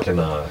the fucking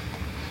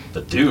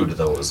the dude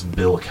though is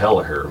Bill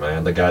Kelleher,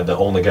 man, the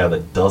only guy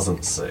that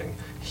doesn't sing.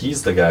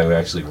 He's the guy who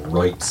actually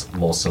writes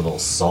most of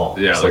those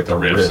songs. Yeah, like the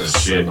riffs and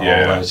shit, and all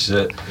that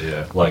shit.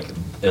 Yeah, like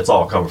it's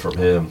all coming from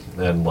him,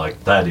 and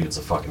like that dude's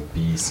a fucking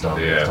beast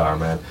on the guitar,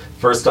 man.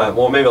 First time,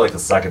 well, maybe like the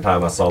second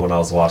time I saw him when I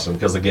was watching,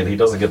 because again, he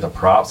doesn't get the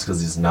props because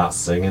he's not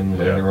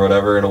singing or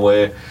whatever in a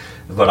way.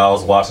 But I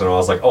was watching him, I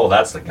was like, oh,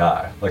 that's the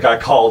guy. Like, I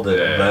called it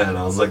then, and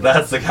I was like,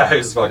 that's the guy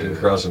who's fucking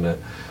crushing it.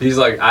 He's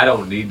like, I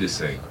don't need to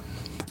sing.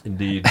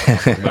 Indeed. My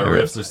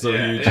riffs are so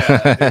huge.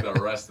 Yeah, the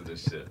rest of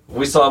this shit.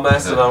 We saw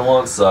Mastodon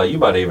once, you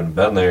might have even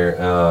been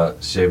there,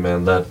 Shay,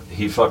 man, that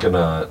he fucking,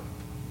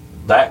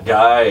 that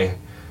guy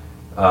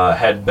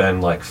had been,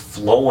 like,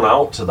 flown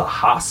out to the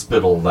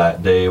hospital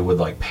that day with,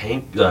 like,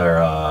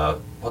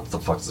 what the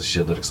fuck's the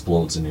shit that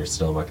explodes in your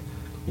stomach?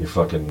 Your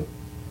fucking...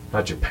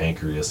 not your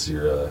pancreas,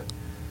 your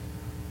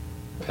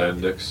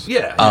appendix.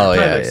 yeah, Oh,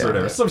 your yeah, appendix yeah, or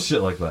whatever, yeah. some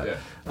shit like that.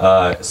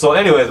 Yeah. So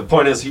anyway, the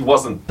point is he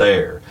wasn't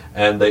there,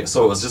 and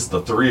so it was just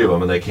the three of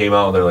them, and they came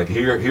out and they're like,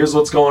 here's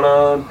what's going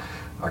on.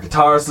 Our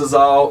guitarist is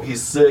out,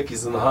 he's sick,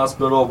 he's in the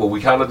hospital, but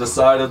we kind of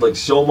decided like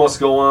show must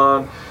go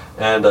on.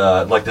 And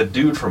like the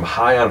dude from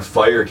High on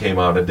Fire came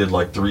out and did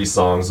like 3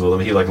 songs with him.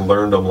 He like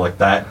learned them like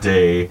that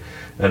day,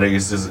 and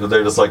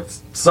they're just like,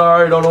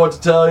 sorry, don't know what to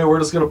tell you. We're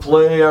just gonna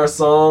play our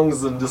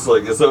songs and just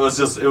like so.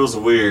 It was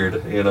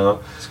weird, you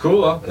know. It's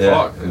cool, huh? Yeah,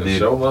 Fuck, the indeed.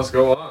 show must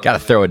go on. Gotta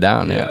throw it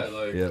down, yeah.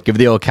 like, Yeah. Give it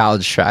the old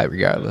college try,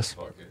 regardless.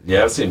 fuck it.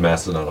 Yeah, I've seen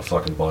Mastodon a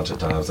fucking bunch of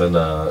times, and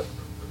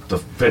to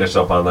finish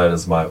up on that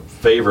is my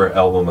favorite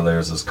album of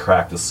theirs is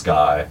Crack the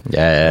Sky.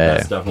 Yeah.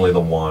 That's definitely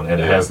the one,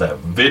 and it has that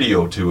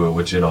video to it,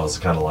 which, you know, is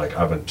kind of like,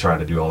 I've been trying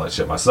to do all that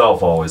shit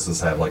myself always,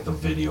 just have like the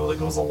video that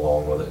goes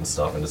along with it and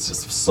stuff, and it's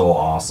just so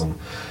awesome.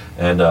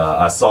 And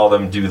I saw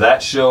them do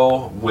that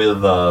show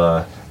with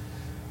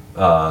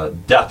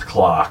Death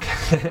Clock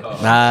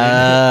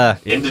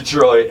in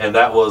Detroit, and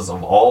that was,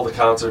 of all the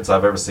concerts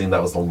I've ever seen,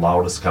 that was the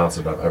loudest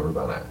concert I've ever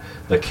been at.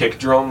 The kick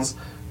drums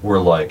were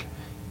like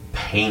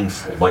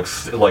painful, like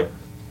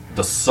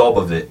the sub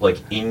of it, like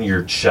in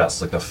your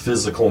chest, like the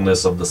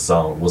physicalness of the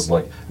sound was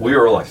like, we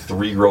were like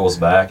 3 rows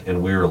back,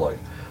 and we were like,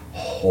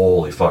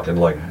 holy fucking,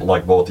 like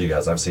both of you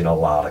guys, I've seen a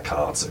lot of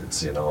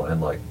concerts, you know,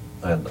 and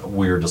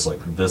we were just like,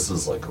 this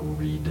is like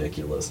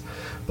ridiculous.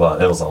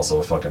 But it was also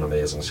a fucking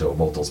amazing show.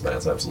 Both those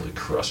bands absolutely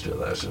crushed it,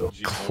 that show.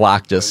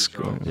 Clock just...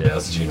 Yeah,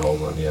 that's Gene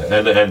Hoglan, yeah.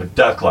 And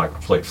Death Clock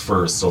played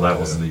first, so that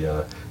was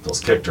the those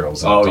kick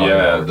drums. Oh I'm yeah,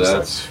 talking about, just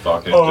that's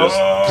fucking just.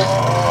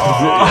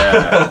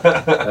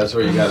 Yeah, that's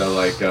where you gotta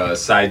like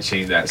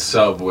sidechain that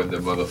sub when the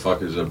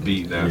motherfuckers are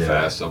beating that Yeah.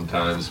 fast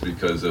sometimes,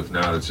 because if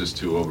not, it's just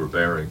too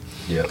overbearing.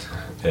 Yep.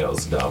 Yeah, it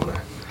was dumb. All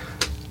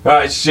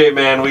right, shit,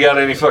 man. We got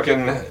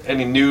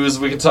any news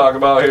we can talk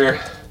about here?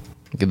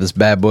 Get this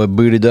bad boy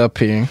booted up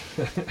here.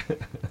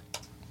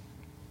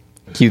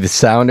 Cue the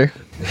sounder.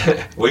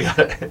 We got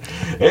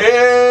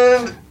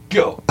and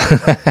go.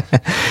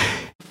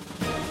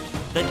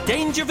 The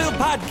Dangerville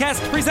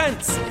Podcast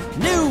presents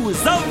News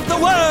of the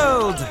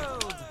World.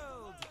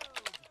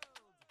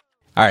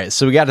 All right,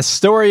 so we got a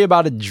story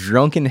about a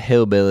drunken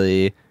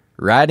hillbilly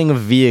riding a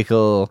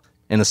vehicle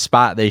in a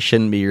spot they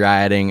shouldn't be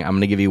riding. I'm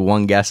going to give you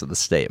one guess at the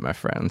state, my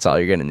friend. That's all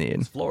you're going to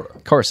need. Florida.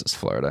 Of course it's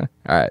Florida.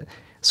 All right.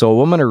 So a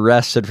woman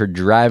arrested for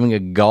driving a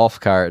golf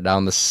cart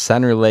down the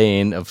center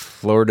lane of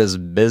Florida's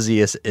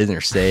busiest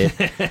interstate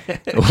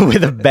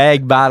with a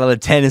bag bottle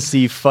of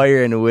Tennessee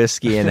Fire and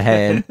whiskey in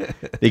hand,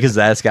 because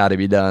that's got to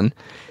be done.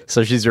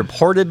 So she's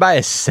reported by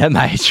a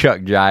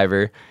semi-truck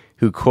driver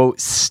who,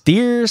 quote,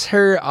 steers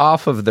her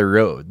off of the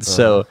road.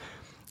 So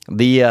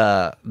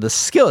the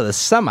skill of the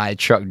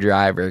semi-truck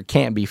driver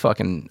can't be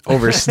fucking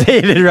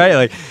overstated, right?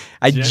 Like,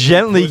 I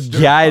gently pushed her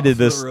guided off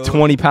the this road.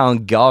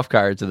 20-pound golf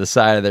cart to the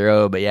side of the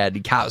road, but yeah, the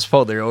cops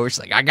pulled her over. She's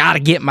like, I gotta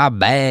get my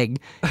bag.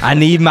 I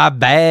need my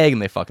bag.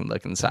 And they fucking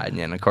look inside,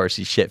 and of course,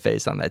 he's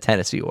shit-faced on that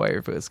Tennessee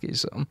Wire whiskey,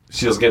 so.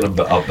 She was getting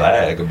a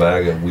bag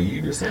of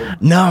weed or something.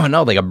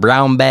 No, like a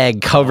brown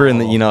bag covering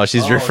the,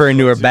 she's referring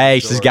to her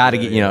bag. She's got to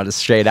get, just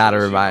straight out of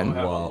her She don't mind.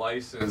 have a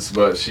license,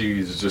 but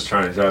she's just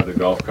trying to drive the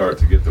golf cart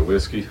to get the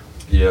whiskey.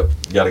 Yep.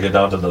 You got to get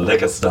down to the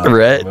liquor store.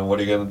 Right. I mean, what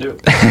are you going to do?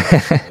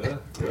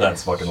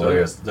 That's fucking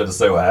hilarious. Did it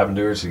say what happened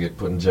to her? She get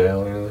put in jail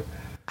or anything?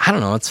 I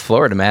don't know. It's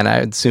Florida, man. I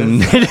would assume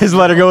they just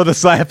let her go with a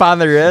slap on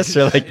the wrist.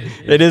 Or like,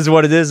 it is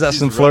what it is. That's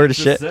some Florida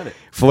shit.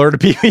 Florida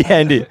people, yeah,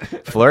 indeed.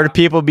 Florida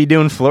people be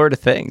doing Florida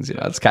things.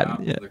 It's kind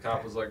of, yeah. The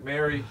cop was like,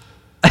 Mary.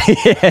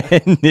 Yeah,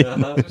 indeed.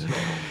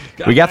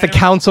 We got the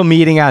council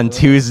meeting on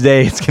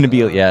Tuesday. It's going to be,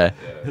 yeah.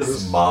 This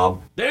is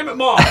Mom. Damn it,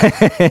 Mom!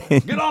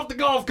 Get off the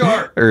golf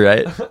cart!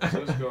 Right.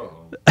 Let's go home.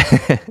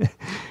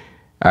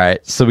 All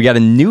right, so we got a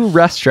new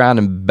restaurant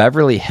in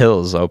Beverly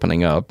Hills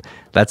opening up.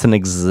 That's an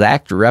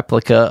exact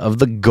replica of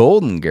the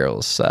Golden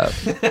Girls set.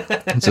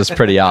 It's just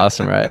pretty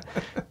awesome, right?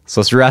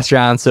 So this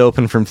restaurant's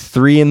open from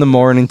 3 in the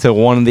morning to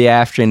 1 in the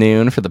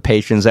afternoon for the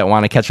patrons that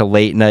want to catch a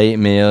late night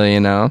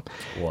meal,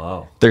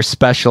 Wow. They're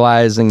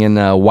specializing in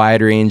a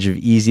wide range of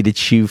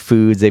easy-to-chew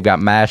foods. They've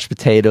got mashed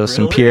potatoes,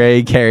 some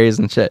pureed carrots,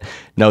 and shit.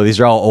 No, these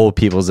are all old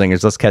people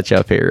zingers. Let's catch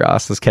up here,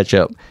 Ross. Let's catch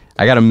up.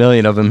 I got 1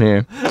 million of them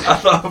here. I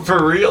thought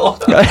for real.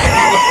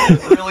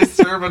 Really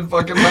serving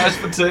fucking mashed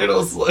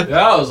potatoes. Like,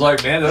 Yeah, I was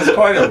like, man, that's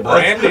quite a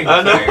branding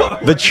I know.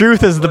 thing. The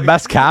truth is the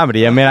best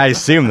comedy. I mean, I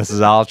assume this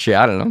is all true.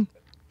 I don't know.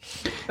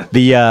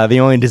 The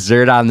only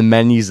dessert on the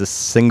menu is a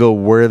single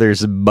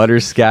Werther's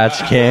butterscotch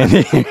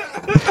candy.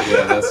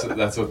 Yeah,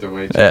 that's what the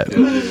waitress did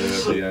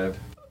at the end.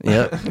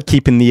 Yep,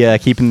 keeping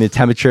the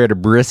temperature at a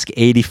brisk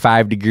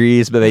 85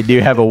 degrees, but they do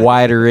have a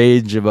wider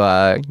range of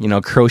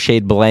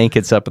crocheted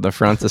blankets up in the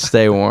front to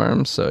stay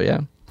warm. So yeah.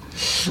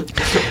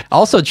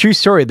 Also, true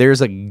story. There's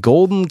a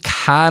Golden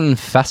Con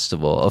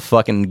Festival, a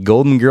fucking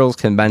Golden Girls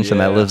convention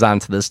that lives on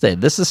to this day.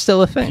 This is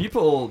still a thing.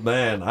 people,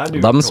 man, I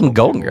knew Love 'em a some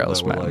couple Golden people Girls,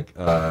 that were man.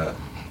 Like,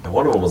 and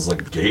one of them was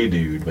like a gay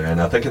dude, man.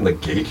 I think in the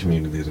gay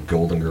community, the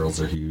Golden Girls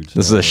are huge.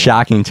 This is a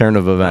shocking turn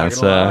of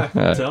events. I'm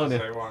Yeah. telling you.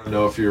 They want want to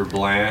know if you're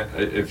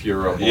if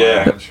you're a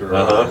Blanche or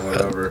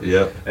whatever.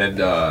 Yeah.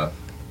 And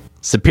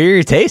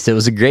Superior Taste. It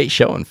was a great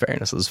show. In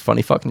fairness, it was a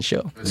funny fucking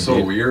show. it's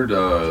so weird.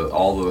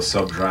 All the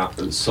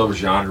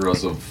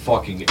subgenres of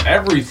fucking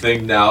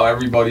everything now.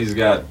 Everybody's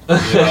got.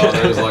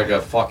 There's like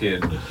a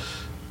fucking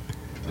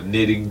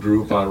knitting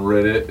group on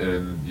Reddit,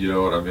 and you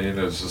know what I mean.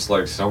 It's just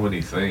like so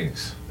many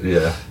things.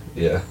 Yeah.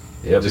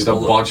 Just a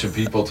bunch of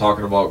people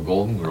talking about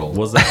Golden Girls.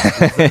 Was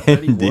that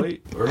Betty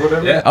White or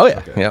whatever? Yeah. Oh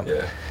yeah, Okay.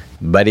 yeah.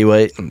 Betty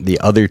White, the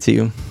other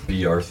two.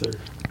 B. Arthur.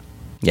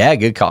 Yeah,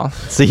 good call.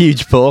 It's a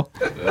huge pull.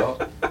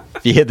 Yeah.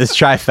 If you hit this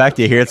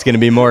trifecta here, it's going to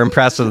be more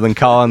impressive than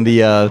calling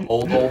the.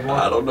 Old one.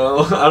 I don't know.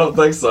 I don't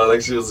think so. I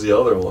think she was the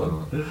other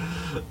one.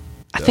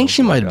 I think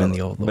she might have been the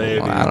old one.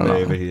 Maybe. I don't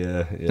know.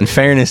 Yeah. In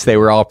fairness, they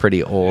were all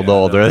pretty old,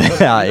 were they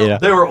not? You know?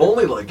 They were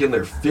only like in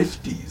their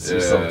 50s or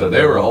something.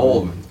 They were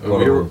old.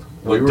 We were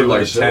doing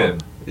like a show. 10.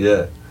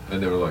 Yeah.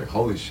 And they were like,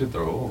 holy shit,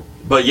 they're old.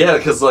 But yeah,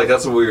 because like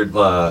that's a weird,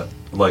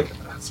 like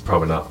it's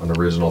probably not an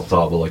original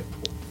thought, but like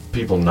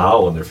people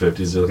now in their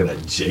 50s, they're looking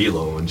at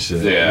J-Lo and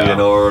shit,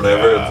 or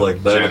whatever. Yeah. It's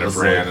like that.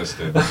 Jennifer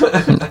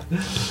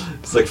Aniston.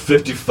 It's like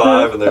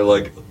 55 and they're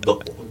like the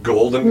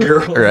Golden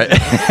Girl. Right.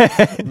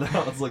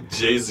 Now it's like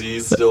Jay-Z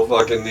still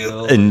fucking,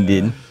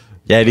 Indeed.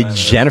 Yeah, dude,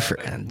 Jennifer.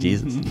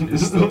 Jesus.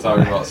 He's still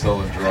talking about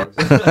selling drugs.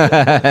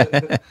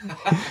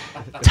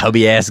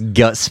 Tubby ass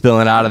gut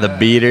spilling out of the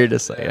beater,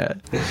 just like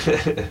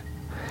that.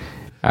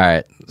 All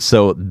right.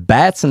 So,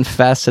 bats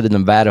infested a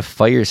Nevada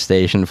fire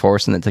station,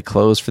 forcing it to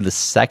close for the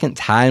second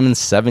time in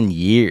 7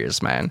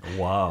 years, man.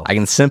 Wow. I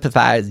can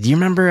sympathize. Do you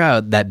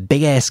remember that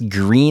big ass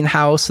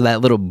greenhouse,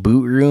 that little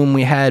boot room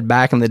we had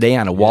back in the day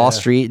on Wall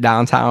Street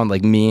downtown?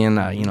 Like me and,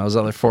 those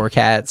other 4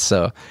 cats.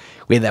 So,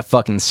 we had that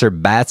fucking Sir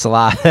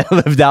Bats-a-lot that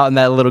lived out in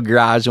that little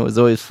garage and was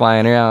always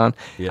flying around.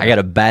 Yeah. I got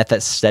a bat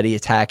that's steady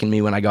attacking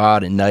me when I go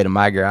out at night in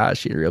my garage.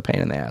 She's a real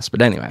pain in the ass.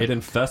 But anyway. It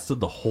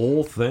infested the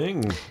whole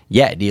thing.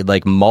 Yeah, dude.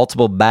 Like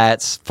multiple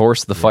bats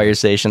forced the fire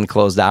station to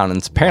close down. And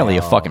it's apparently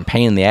a fucking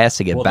pain in the ass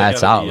to get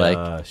bats out. Like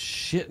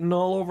shitting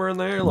all over in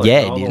there? Like,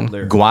 yeah,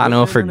 dude.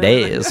 Guano for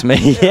days. Man,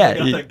 yeah.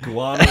 Got that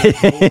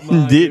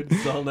guano dude.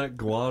 Selling that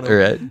guano.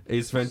 Right.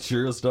 Ace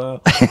Ventura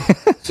style.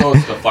 So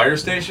it's the fire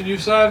station you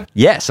said?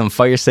 Yeah, some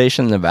fire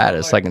station in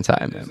Nevada, second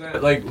time. Is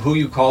that like who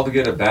you call to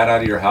get a bat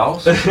out of your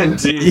house?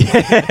 Indeed.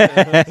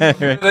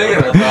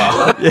 Thinking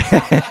about.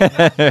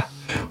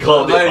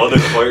 Call the other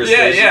fire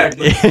station. Yeah.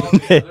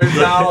 They're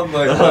down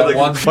like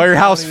one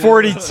Firehouse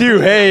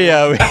 42. Hey,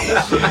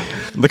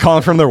 they're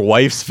calling from their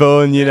wife's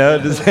phone,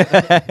 Just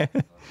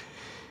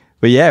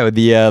but yeah, with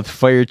the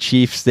fire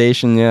chief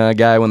station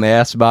guy, when they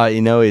asked about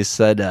it, he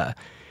said,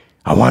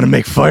 I want to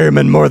make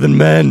firemen more than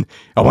men.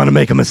 I want to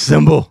make them a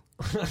symbol.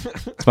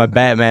 It's my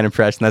Batman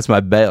impression. That's my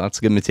bet. That's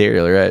good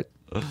material, right?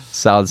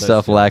 Solid nice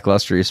stuff. Job.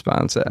 Lackluster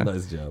response.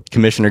 Nice job.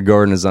 Commissioner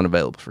Gordon is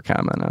unavailable for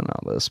comment on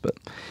all this, but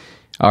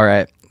all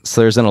right. So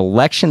there's an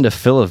election to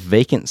fill a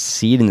vacant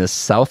seat in the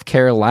South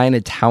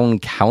Carolina Town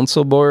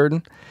Council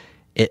Board.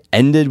 It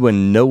ended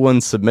when no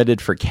one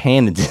submitted for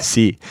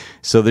candidacy.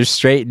 So they're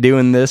straight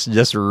doing this,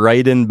 just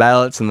write-in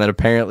ballots, and then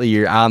apparently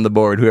you're on the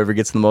board, whoever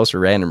gets the most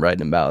random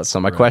write-in ballots. So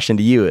my question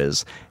to you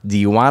is, do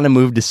you want to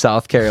move to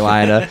South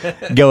Carolina,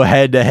 go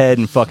head-to-head,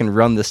 and fucking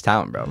run this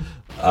town, bro?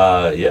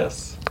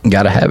 Yes.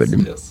 Gotta have it,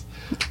 dude. Yes.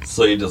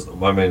 So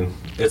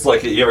it's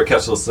like, you ever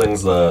catch those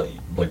things,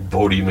 like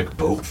Bodie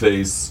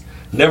McBoatface?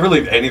 Never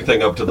leave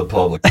anything up to the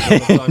public. You know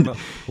what I'm talking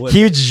about?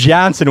 Hugh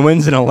Johnson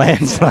wins in a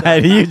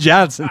landslide. Hugh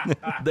Johnson.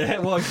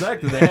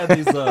 Exactly. They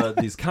had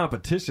these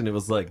competition. It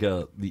was like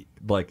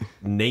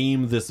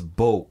name this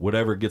boat,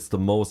 whatever gets the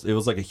most. It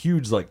was like a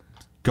huge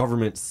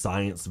government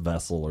science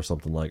vessel or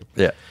something, like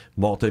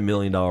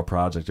multi-million-dollar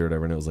project or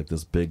whatever, and it was like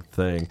this big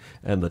thing,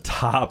 and the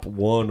top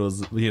one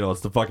was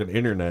it's the fucking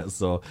internet,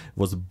 so it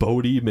was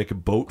Bodie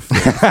McBoatface.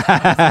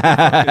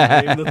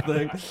 Name the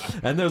thing.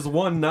 And there's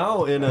one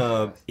now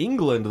in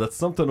England that's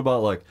something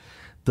about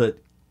the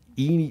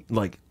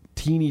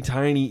teeny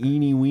tiny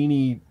eeny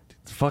weeny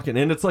fucking,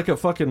 and it's like a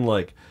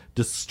fucking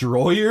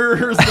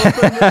destroyer or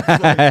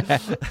something.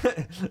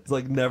 It's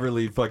like never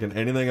leave fucking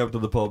anything up to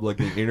the public.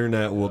 The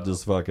internet will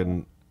just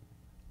fucking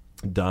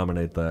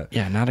dominate that.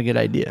 Yeah, not a good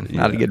idea.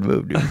 Not a good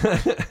move, dude.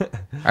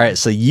 All right,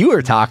 so you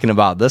were talking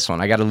about this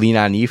one. I got to lean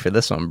on you for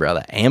this one,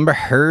 brother. Amber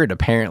Heard,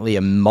 apparently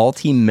a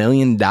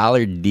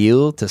multi-million-dollar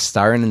deal to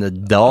star in an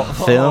adult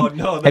film.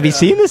 No, have you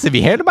seen this? Have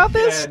you heard about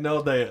this? Yeah,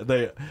 no,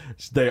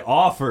 they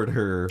offered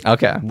her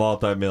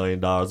multi-million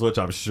dollars, which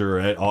I'm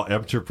sure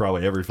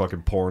probably every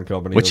fucking porn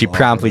company. Which she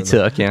promptly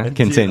took. Yeah,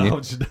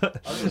 continue. She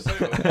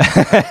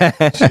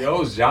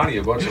owes Johnny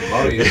a bunch of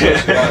money, so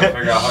she got to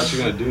figure out how she's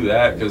gonna do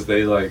that, because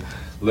they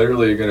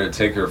literally are gonna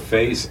take her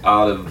face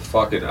out of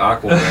fucking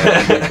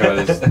Aquaman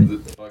because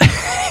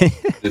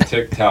the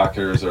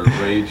TikTokers are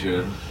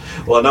raging.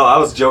 Well, no, I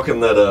was joking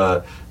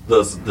that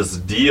this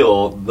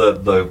deal.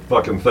 The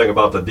fucking thing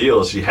about the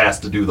deal is she has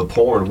to do the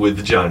porn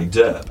with Johnny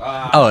Depp.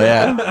 Oh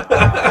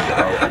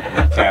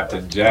yeah,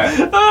 Captain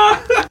Jack.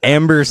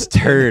 Amber's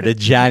turd, a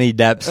Johnny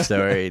Depp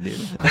story, dude.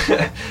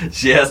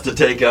 She has to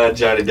take on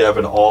Johnny Depp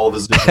in all of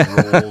his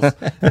different roles.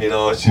 You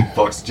know, she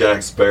fucks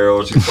Jack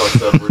Sparrow. She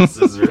fucks Edward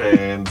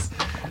Scissorhands.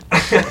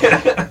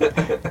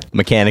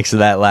 Mechanics of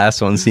that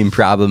last one seem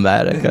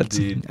problematic.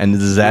 Indeed. And the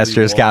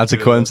disastrous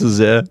consequences,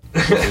 yeah.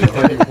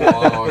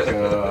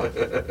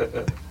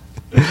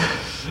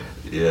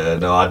 Yeah,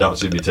 no, I doubt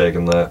she'd be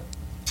taking that.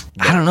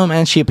 I don't know,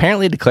 man. She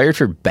apparently declared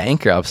for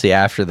bankruptcy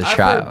after the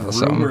trial. I've heard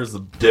So. rumors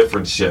of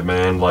different shit,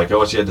 man. Like,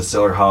 oh, she had to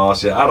sell her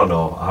house. Yeah, I don't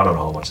know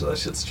how much of that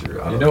shit's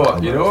true. You know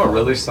what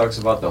really sucks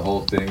about the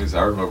whole thing is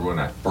I remember when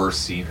I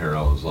first seen her,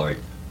 I was like,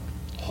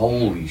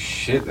 holy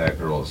shit, that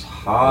girl is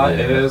hot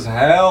as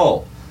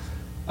hell.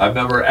 I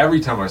remember every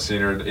time I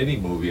seen her in any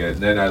movie, and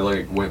then I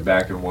like went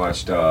back and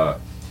watched what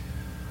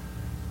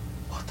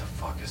the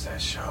fuck is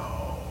that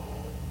show?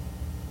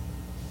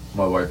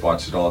 My wife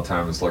watched it all the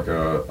time. It's like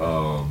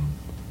a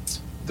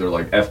they're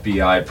like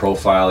FBI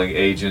profiling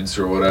agents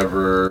or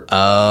whatever.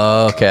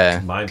 Oh,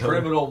 okay.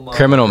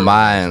 Criminal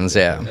Minds,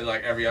 yeah. And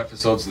like every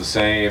episode's the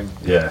same.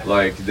 Yeah.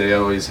 Like they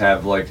always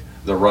have like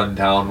the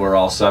rundown where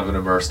all 7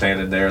 of them are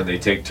standing there and they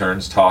take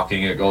turns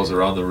talking. It goes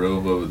around the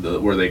room of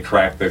where they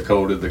crack the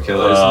code of the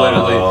killer. It's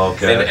literally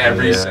in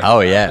every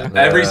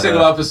every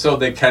single episode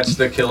they catch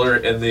the killer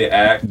in the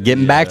act.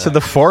 Getting back to the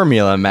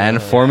formula, man.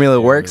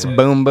 Formula works.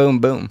 Boom, boom,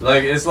 boom.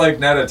 Like it's like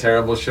not a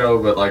terrible show,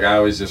 but like I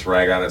always just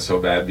rag on it so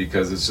bad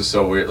because it's just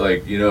so weird.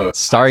 Like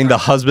starring the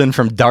husband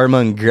from Dharma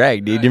and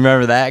Greg. Do you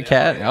remember that,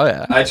 Cat? Oh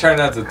yeah. I try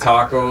not to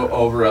talk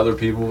over other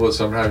people, but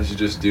sometimes you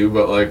just do.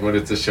 But like when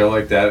it's a show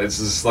like that, it's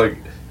just like.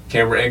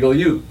 Camera angle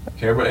you,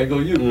 camera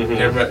angle you,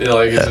 camera.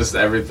 Like it's just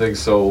everything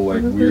so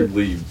like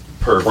weirdly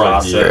perfect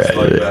processed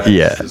like that.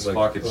 Yeah. It's just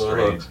fucking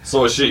strange.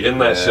 So is she in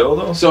that show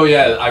though? So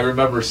yeah, I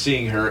remember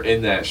seeing her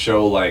in that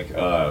show. Like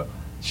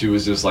she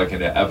was just like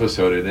in an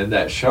episode, and in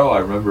that show, I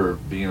remember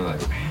being like,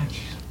 man,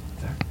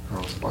 that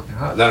girl's fucking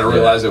hot. Then I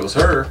realized it was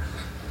her,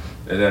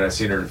 and then I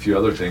seen her in a few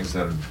other things.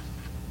 Then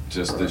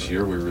just this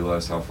year, we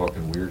realized how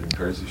fucking weird and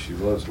crazy she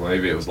was. Well,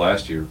 maybe it was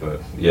last year, but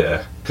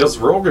yeah, because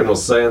Rogan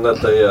was saying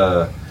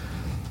that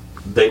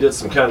they did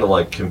some kind of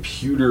like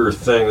computer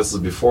thing. This is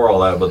before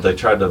all that, but they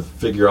tried to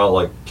figure out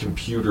like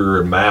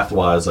computer and math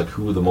wise like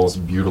who the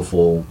most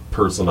beautiful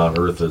person on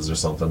earth is or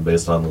something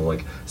based on the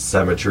like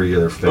symmetry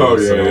of their face. Oh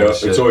yeah, and all that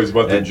shit. It's always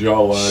about the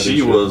jawline.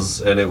 She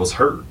was, and it was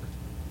her.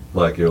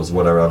 Like it was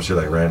whatever. I'm sure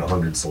they ran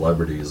 100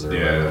 celebrities or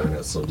whatever.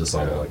 And so just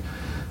on like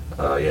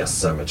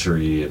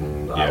symmetry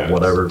and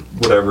whatever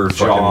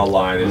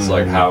jawline is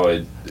like how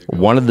it.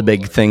 One of the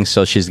big things,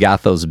 so she's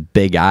got those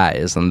big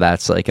eyes, and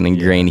that's like an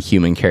ingrained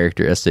human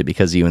characteristic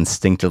because you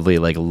instinctively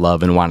like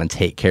love and want to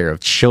take care of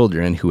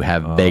children who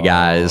have big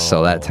eyes,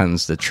 so that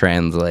tends to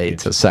translate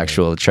to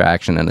sexual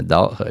attraction in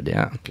adulthood.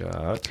 Yeah,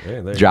 God.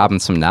 Hey, dropping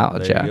some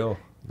knowledge. There you go.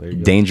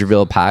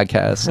 Dangerville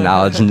podcast,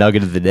 knowledge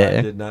nugget of the day.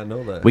 I did not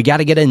know that. We got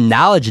to get a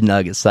knowledge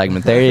nugget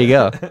segment. There you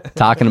go.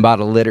 Talking about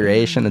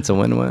alliteration, it's a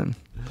win-win.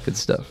 Good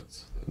stuff.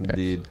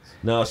 Indeed.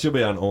 No, she'll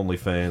be on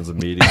OnlyFans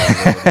immediately.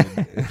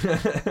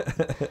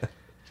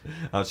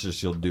 I'm sure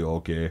she'll do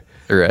okay.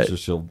 Right. I'm sure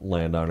she'll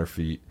land on her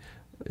feet.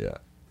 Yeah.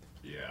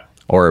 Yeah.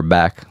 Or her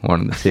back,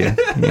 one of the two.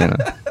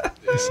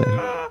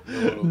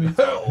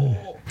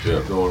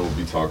 No one will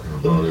be talking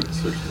about it in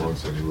 6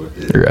 months anyway.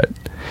 Right.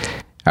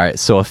 All right,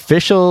 so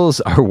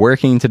officials are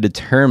working to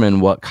determine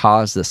what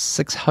caused the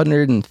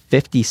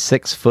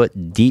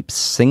 656-foot deep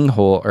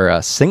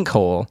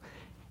sinkhole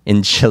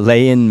in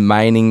Chilean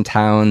mining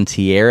town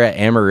Tierra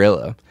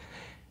Amarilla.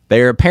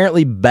 They are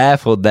apparently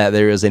baffled that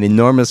there is an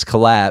enormous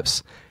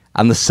collapse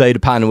on the site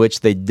upon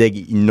which they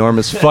dig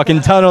enormous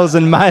fucking tunnels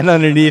and mine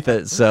underneath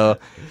it. So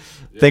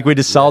think we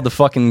just solved the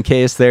fucking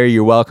case there.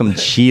 You're welcome,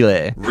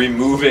 Chile.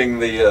 Removing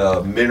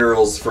the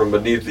minerals from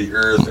beneath the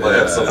earth might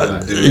have something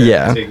to do.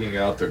 Yeah. Taking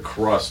out the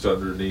crust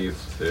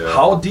underneath. Yeah.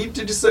 How deep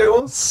did you say it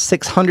was?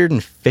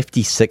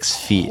 656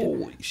 feet.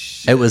 Holy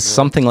shit. It was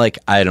something like,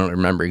 I don't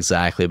remember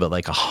exactly, but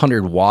like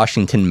 100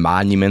 Washington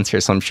monuments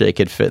or some shit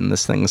could fit in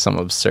this thing, some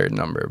absurd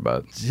number.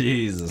 But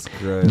Jesus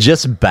Christ.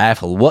 just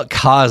baffled. What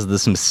caused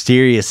this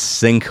mysterious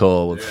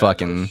sinkhole with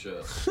fucking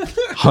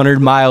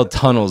 100-mile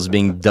tunnels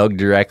being dug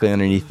directly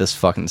underneath this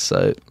fucking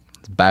site?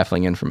 It's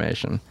baffling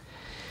information.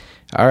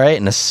 All right,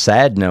 and a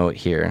sad note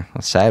here.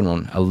 A sad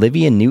one.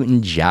 Olivia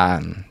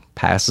Newton-John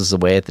passes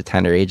away at the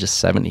tender age of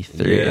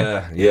 73.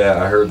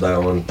 Yeah, I heard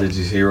that one. Did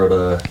you hear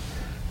what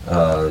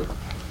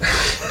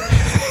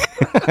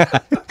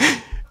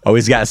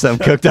Always got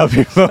something cooked up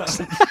here,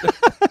 folks.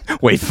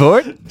 Wait for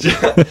it.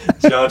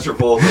 John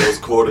Travolta was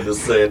quoted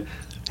as saying,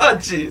 "Oh,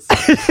 jeez."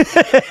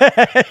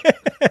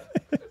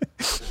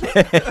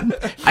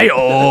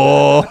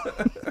 Ayo.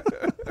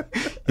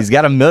 He's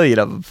got 1 million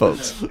of them,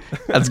 folks.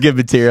 That's good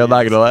material, I'm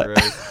not going to lie.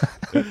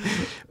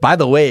 By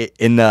the way,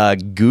 in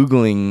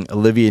Googling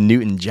Olivia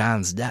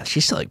Newton-John's death,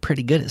 she's still like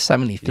pretty good at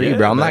 73,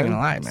 bro. I'm not going to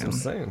lie, man.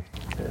 That's what I'm saying.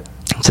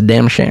 It's a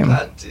damn shame.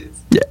 Oh, jeez.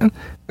 Yeah.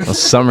 Well,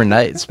 summer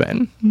nights,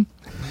 man.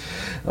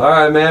 All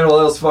right, man. Well,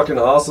 that was fucking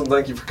awesome.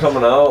 Thank you for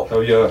coming out.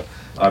 Oh yeah,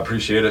 I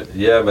appreciate it.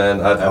 Yeah, man.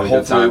 a good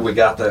Hopefully time. we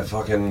got that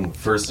fucking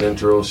first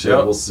intro shit.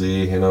 Yep. We'll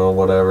see.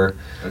 Whatever.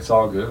 It's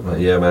all good, man.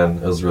 Yeah, man.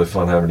 It was really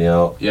fun having you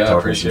out. Yeah, I talking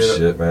appreciate some it.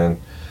 shit, man.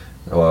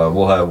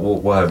 We'll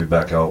have you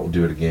back out. We'll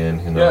do it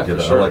again. Yeah,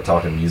 for sure. I like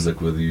talking music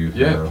with you.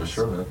 Yeah, for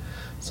sure, man.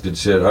 It's good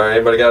shit. All right,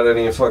 anybody got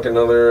any fucking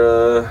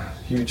other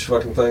huge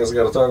fucking things I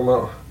got to talk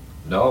about?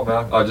 No,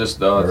 man. I just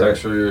right.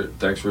 thanks for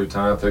your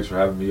time. Thanks for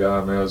having me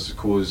on, man. It was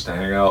cool just to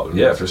hang out.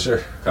 Yeah, for sure.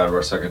 Kind of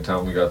our second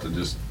time we got to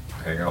just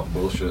hang out and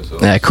bullshit. So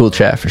Yeah, cool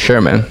chat for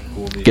sure, man.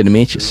 Cool meeting. Good to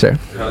meet you, sir.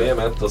 Hell yeah,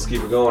 man. Let's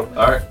keep it going.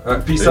 All right. All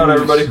right, peace out,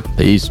 everybody.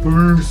 Peace.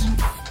 Peace.